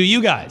question is, do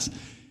you guys?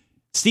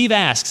 Steve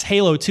asks,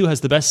 Halo 2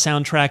 has the best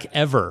soundtrack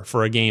ever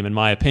for a game, in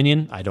my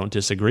opinion. I don't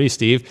disagree,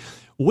 Steve.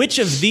 Which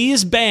of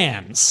these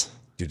bands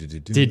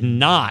did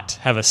not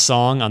have a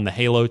song on the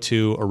Halo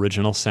 2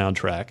 original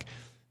soundtrack?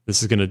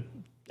 This is going to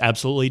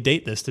absolutely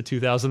date this to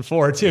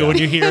 2004, too, when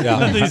you hear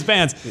these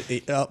bands.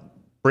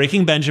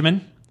 Breaking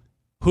Benjamin,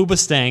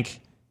 Hoobastank,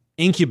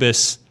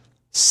 Incubus,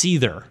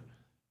 Seether.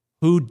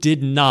 Who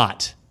did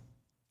not?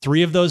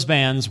 3 of those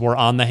bands were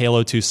on the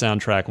Halo 2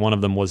 soundtrack. One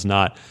of them was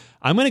not.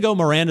 I'm going to go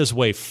Miranda's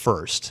Way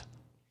first.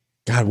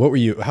 God, what were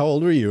you? How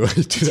old were you?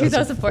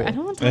 2004. I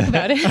don't want to talk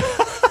about it.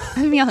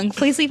 I'm young.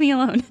 Please leave me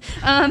alone.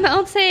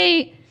 I'll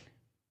say.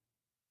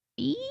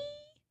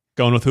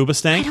 Going with I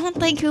Hoobastank? don't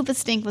think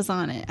Hoopastink was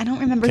on it. I don't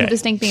remember Okay.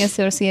 Hoopastink being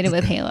associated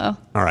with Halo.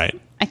 All right.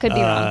 I could be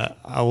wrong.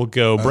 I will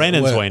go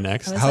Brandon's what- Way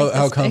next. was How like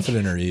this big.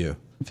 confident are you?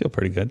 I feel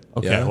pretty good.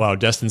 Okay. Yeah. Wow.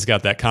 Destin's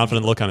got that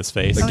confident look on his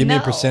face. Give me a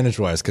no. percentage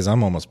wise, because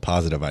I'm almost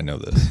positive I know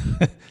this.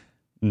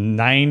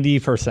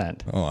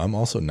 90%. Oh, I'm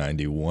also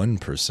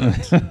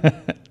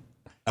 91%.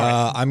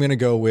 I'm gonna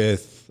go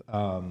with.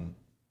 I'm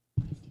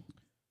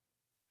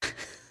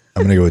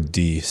gonna go with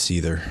D.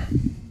 Seether.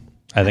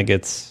 I think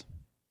it's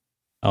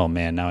Oh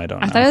man, now I don't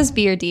know. I thought it was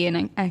B or D,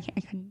 and I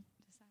couldn't.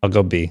 I'll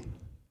go B.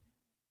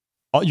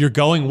 Oh, you're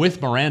going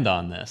with Miranda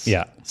on this.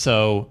 Yeah.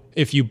 So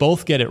if you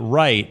both get it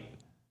right,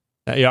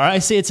 I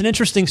see it's an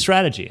interesting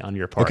strategy on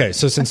your part. Okay,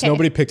 so since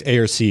nobody picked A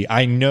or C,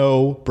 I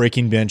know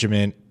Breaking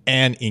Benjamin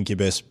and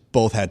Incubus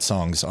both had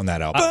songs on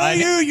that album.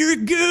 Your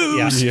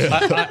goose.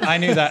 Yeah. I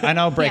knew that. I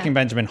know Breaking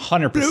Benjamin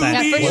 100% Yeah, for was on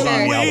the sure.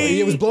 album.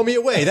 It was Blow Me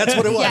Away. That's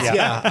what it was. Yeah.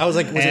 Yeah. I was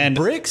like, was And it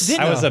Bricks?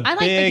 I was a I like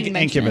big Breaking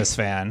Benjamin. Incubus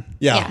fan.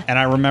 Yeah. And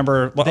I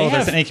remember,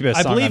 there's an Incubus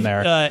I song believe, on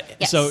there.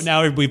 Yes. So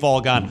now we've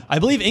all gone. I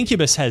believe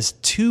Incubus has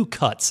 2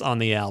 cuts on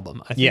the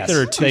album. I think Yes,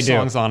 there are 2 they do.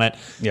 songs on it.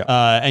 Yeah.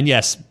 And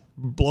yes,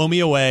 Blow Me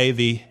Away,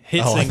 the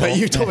hit Oh, I single. thought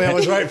you told me I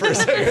was right for a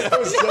second. I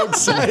was so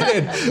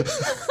excited.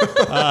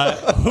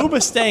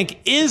 Hoobastank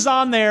is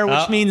on there,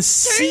 which means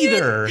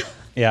Seether.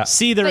 Yeah.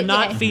 Seether But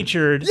not yeah.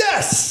 featured.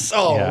 Yes.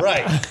 Oh, Yeah.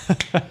 right.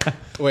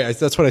 Wait,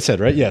 that's what I said,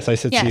 right? Yes, I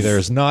said Yes. C.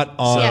 There's not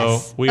on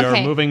Yes. So we are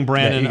Okay. moving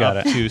Brandon Yeah, you got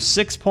up it. to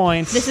 6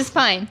 points. This is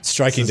fine.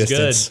 striking This is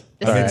distance.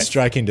 good. I'm in Alright.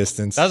 striking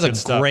distance. That was a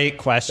stuff. great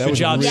question. That was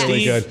job,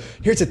 really Steve. good.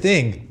 Here's the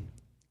thing.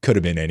 Could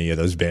have been any of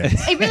those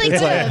bands. It really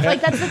could have.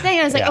 Like, that's the thing.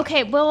 I was like, Yeah.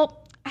 okay, well,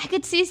 I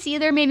could see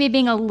Seether maybe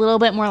being a little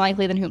bit more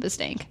likely than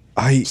Hoobastank.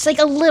 I Just like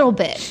a little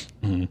bit.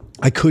 I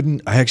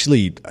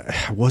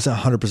wasn't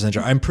 100%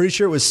 sure. I'm pretty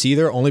sure it was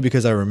Seether only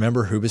because I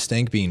remember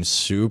Hoobastank being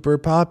super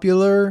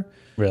popular.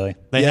 Really?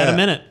 They had a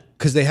minute.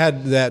 Because they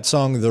had that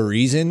song "The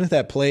Reason"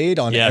 that played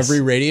on Yes.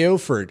 every radio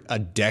for a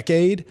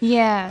decade.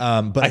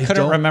 Yeah. But I couldn't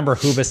don't- remember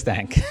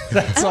Hoobastank.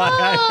 That's why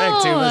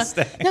I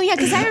picked Hoobastank. No, yeah,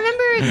 because I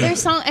remember their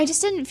song. I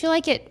just didn't feel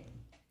like it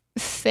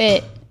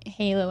fit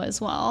Halo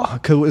as well.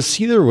 Because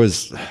Seether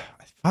was,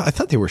 I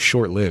thought they were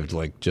short lived.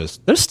 Like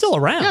just They're still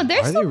around. No,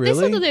 they're Are still, they they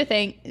still really? do their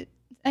thing.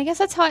 I guess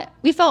that's how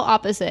we felt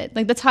opposite.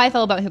 Like that's how I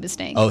felt about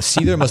Hoobastank. oh,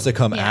 Seether must have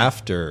come Yeah.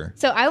 after.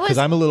 So I was. Because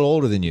I'm a little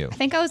older than you. I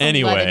think I was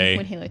Anyway. 11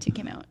 when Halo 2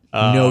 came out.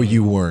 No,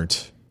 you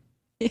weren't.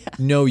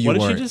 No, you What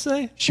did weren't. she just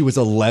say? She was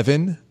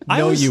 11.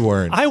 No, you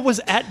weren't. I was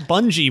at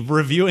Bungie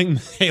reviewing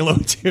Halo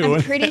 2. I'm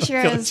when pretty sure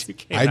I Halo was- 2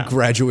 came I out.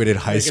 graduated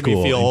high Making me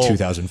school feel in old.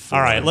 2004.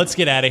 All right, let's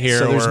get out of here.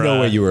 So there's We're, no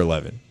way you were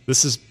 11.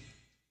 This is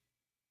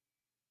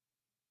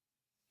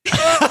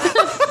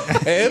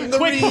And the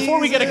quick before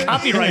we get a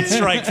copyright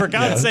strike. For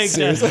God's sake,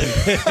 Destin.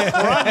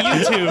 We're on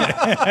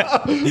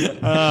YouTube.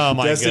 Oh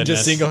my Destin goodness!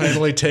 just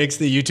single-handedly takes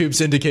the YouTube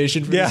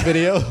syndication for this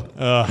video.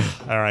 All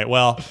right.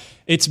 Well,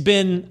 it's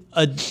been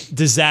a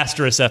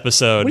disastrous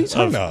episode What are you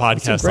talking of about?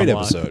 Podcast It's a great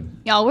Unlocked. episode.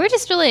 Y'all, we're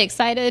just really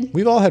excited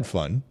We've all had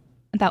fun.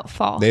 about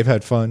fall. They've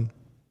had fun.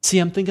 See,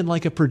 I'm thinking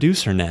like a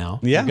producer now.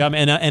 Yeah. You got me-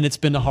 and it's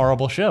been a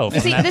horrible show from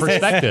See, that this is-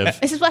 perspective.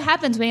 This is what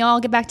happens when you all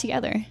get back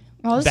together.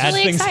 We're all just Bad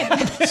really things-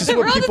 excited. This is We're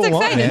what all just people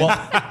want, excited.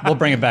 man. We'll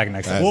bring it back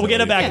next time. We'll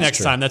get it back Yeah, next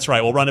true. time. That's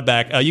right. We'll run it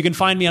back. You can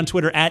find me on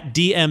Twitter at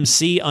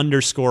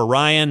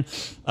DMC_Ryan.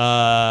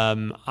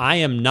 I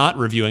am not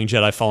reviewing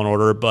Jedi Fallen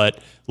Order, but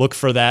look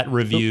for that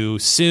review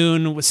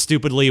soon.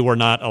 Stupidly, we're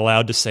not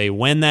allowed to say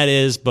when that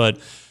is, but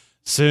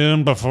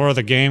soon before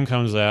the game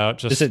comes out.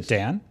 Just Is it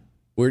Dan?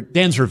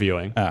 Dan's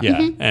reviewing. Yeah.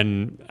 Mm-hmm.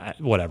 And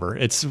whatever.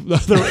 It's you're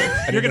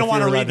going to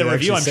want to read the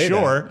review, I'm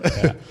sure.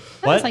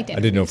 I was like, I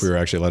didn't know if we were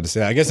actually allowed to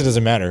say that. I guess it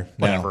doesn't matter.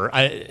 now. Whatever.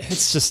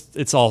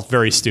 It's all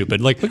very stupid.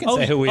 Like, We can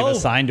say who we've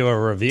assigned to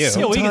a review.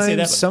 Yeah, we can say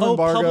that. Sometimes some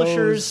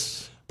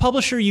embargoes.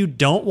 Publisher, you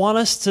don't want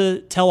us to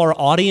tell our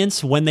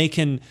audience when they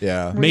can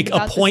Yeah. make Read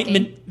about this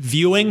appointment game.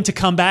 viewing to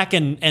come back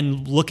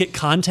and look at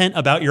content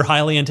about your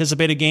highly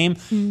anticipated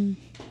game.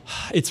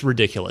 It's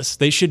ridiculous.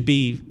 They should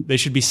be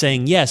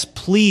saying, yes,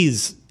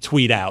 please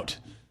tweet out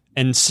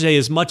and say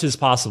as much as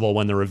possible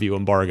when the review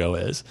embargo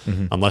is,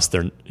 unless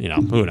they're,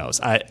 who knows.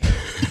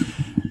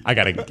 I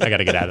gotta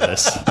get out of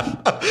this.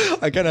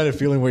 I kind of had a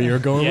feeling where you were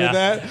going Yeah. with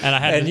that. And I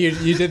had to-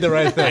 you did the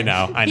right thing.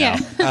 I know.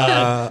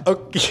 Yeah.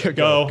 Okay,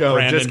 Go,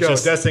 Brandon, Just go.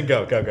 just- Destin,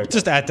 go.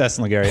 Just at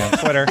Destin Legary on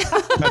Twitter.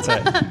 That's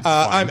it.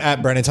 I'm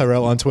at Brandon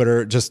Tyrell on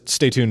Twitter. Just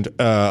stay tuned.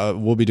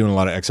 We'll be doing a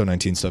lot of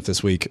XO19 stuff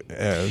this week.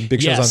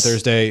 Big shows on Yes.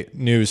 Thursday.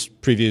 News,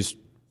 previews,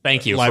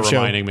 Thank you live for show,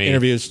 reminding me.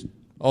 interviews,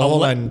 a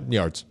whole Ele- 9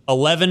 yards.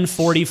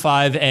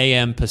 11:45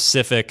 a.m.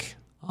 Pacific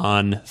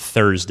on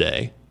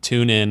Thursday.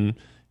 Tune in.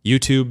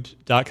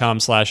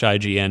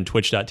 YouTube.com/IGN,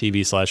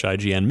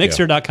 Twitch.tv/IGN,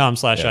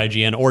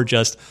 Mixer.com/IGN, or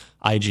just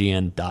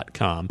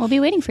IGN.com. We'll be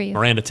waiting for you.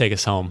 Miranda, take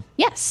us home.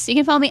 Yes, you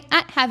can follow me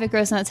at Havoc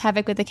Rose, and that's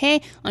Havoc with a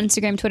K, on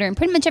Instagram, Twitter, and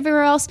pretty much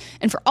everywhere else.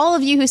 And for all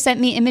of you who sent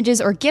me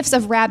images or gifs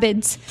of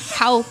rabbits,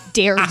 how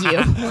dare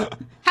you?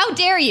 How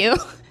dare you?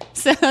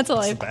 So that's all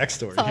I.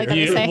 Backstory. That's all I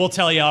gotta say. We'll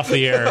tell you off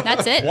the air.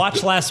 That's it.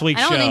 Watch last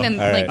week's I don't show. even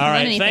All right. like. All run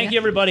right, anything. thank you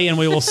everybody, and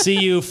we will see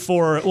you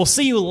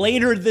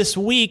later this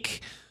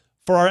week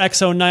for our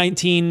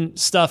XO19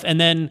 stuff,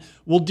 and then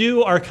we'll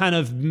do our kind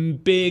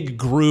of big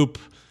group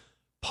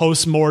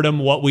post-mortem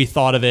what we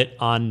thought of it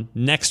on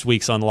next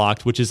week's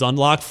Unlocked, which is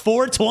Unlocked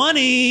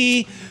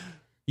 420.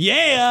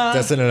 Yeah.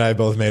 Destin and I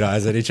both made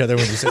eyes at each other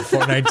when you said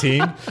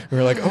 419. We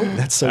were like, oh,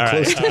 that's so all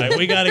close. right, all right,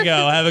 we gotta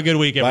go. Have a good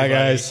week, Bye, everybody.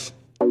 guys.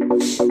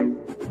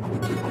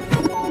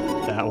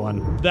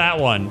 That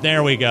one.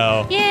 There we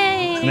go.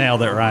 Yay!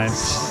 Nailed it, Ryan.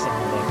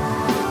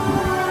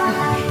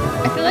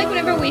 I feel feel like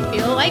whenever we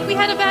feel like we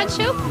had a bad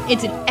show,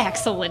 it's an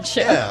excellent show.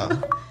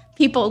 Yeah.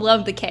 People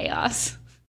love the chaos.